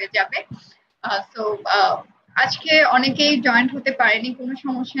পার হয়ে যাবে। তো আজকে অনেকেই জয়েন্ট হতে পারেনি, কোনো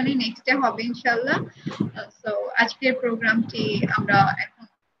সমস্যা নেই, নেক্সটে হবে ইনশাআল্লাহ। তো আজকের প্রোগ্রামটি আমরা এখন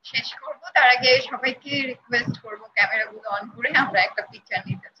শেষ করব। তার আগে সবাইকে রিকোয়েস্ট করব ক্যামেরাগুলো অন করে আমরা একটা পিকচার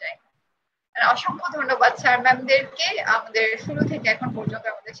নিতে চাই। অসংখ্য ধন্যবাদ স্যার ম্যামদেরকে আমাদের শুরু থেকে এখন পর্যন্ত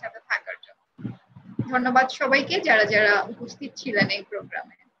আমাদের সাথে থাকার জন্য। ধন্যবাদ সবাইকে যারা যারা উপস্থিত ছিলেন এই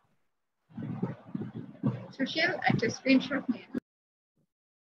প্রোগ্রামে। সুশীল, একটা স্ক্রিনশট নিয়ে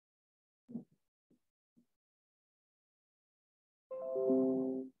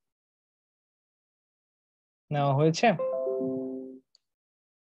নেওয়া হয়েছে।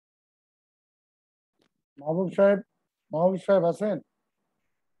 মাহবুব সাহেব আছেন?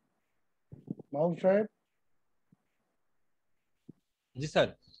 মাহবুব সাহেব, জি স্যার।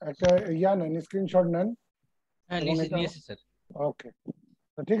 একটা নেন, স্ক্রিনশট নেন। হ্যাঁ, নিয়েছি স্যার। ওকে,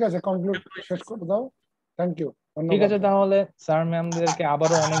 ঠিক আছে, কনক্লুড শেষ করে দাও। Thank you. ঠিক আছে, তাহলে স্যার ম্যামদেরকে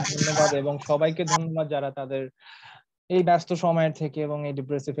আবারও অনেক ধন্যবাদ এবং সবাইকে ধন্যবাদ যারা তাদের এই ব্যস্ত সময়ের থেকে এবং এই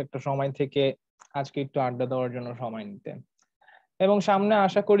ডিপ্রেসিভ একটা সময় থেকে আজকে একটু আড্ডা দেওয়ার জন্য সময় নিতে। এবং সামনে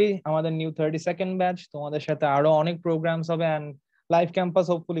আশা করি আমাদের নিউ 32nd ব্যাচ, তোমাদের সাথে আরো অনেক প্রোগ্রামস হবে এন্ড লাইভ ক্যাম্পাস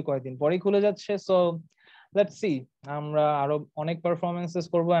হোপফুলি কয়েকদিন পরেই খুলে যাচ্ছে। সো লেটস সি, আমরা আরো অনেক পারফরমেন্সেস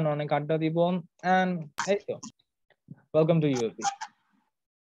করব এন্ড অনেক আড্ডা দিব। এন্ড এই তো, welcome to UAP.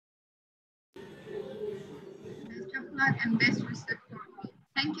 Best of luck and best wishes for all.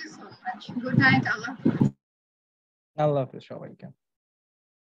 Thank you so much. Good night. Allah Hafiz. আল্লাহ হাফেজ সবাইকে।